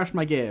smelting crashed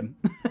my game.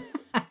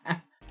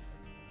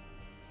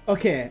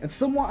 Okay, and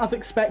somewhat as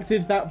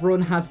expected, that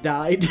run has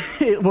died.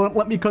 It won't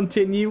let me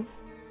continue.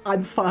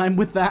 I'm fine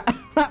with that.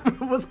 That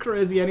was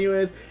crazy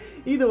anyways.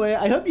 Either way,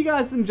 I hope you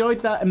guys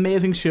enjoyed that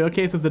amazing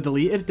showcase of the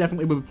deleted.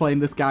 Definitely will be playing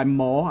this guy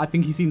more. I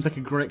think he seems like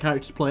a great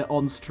character to play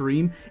on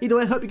stream. Either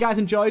way, I hope you guys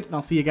enjoyed, and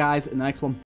I'll see you guys in the next one.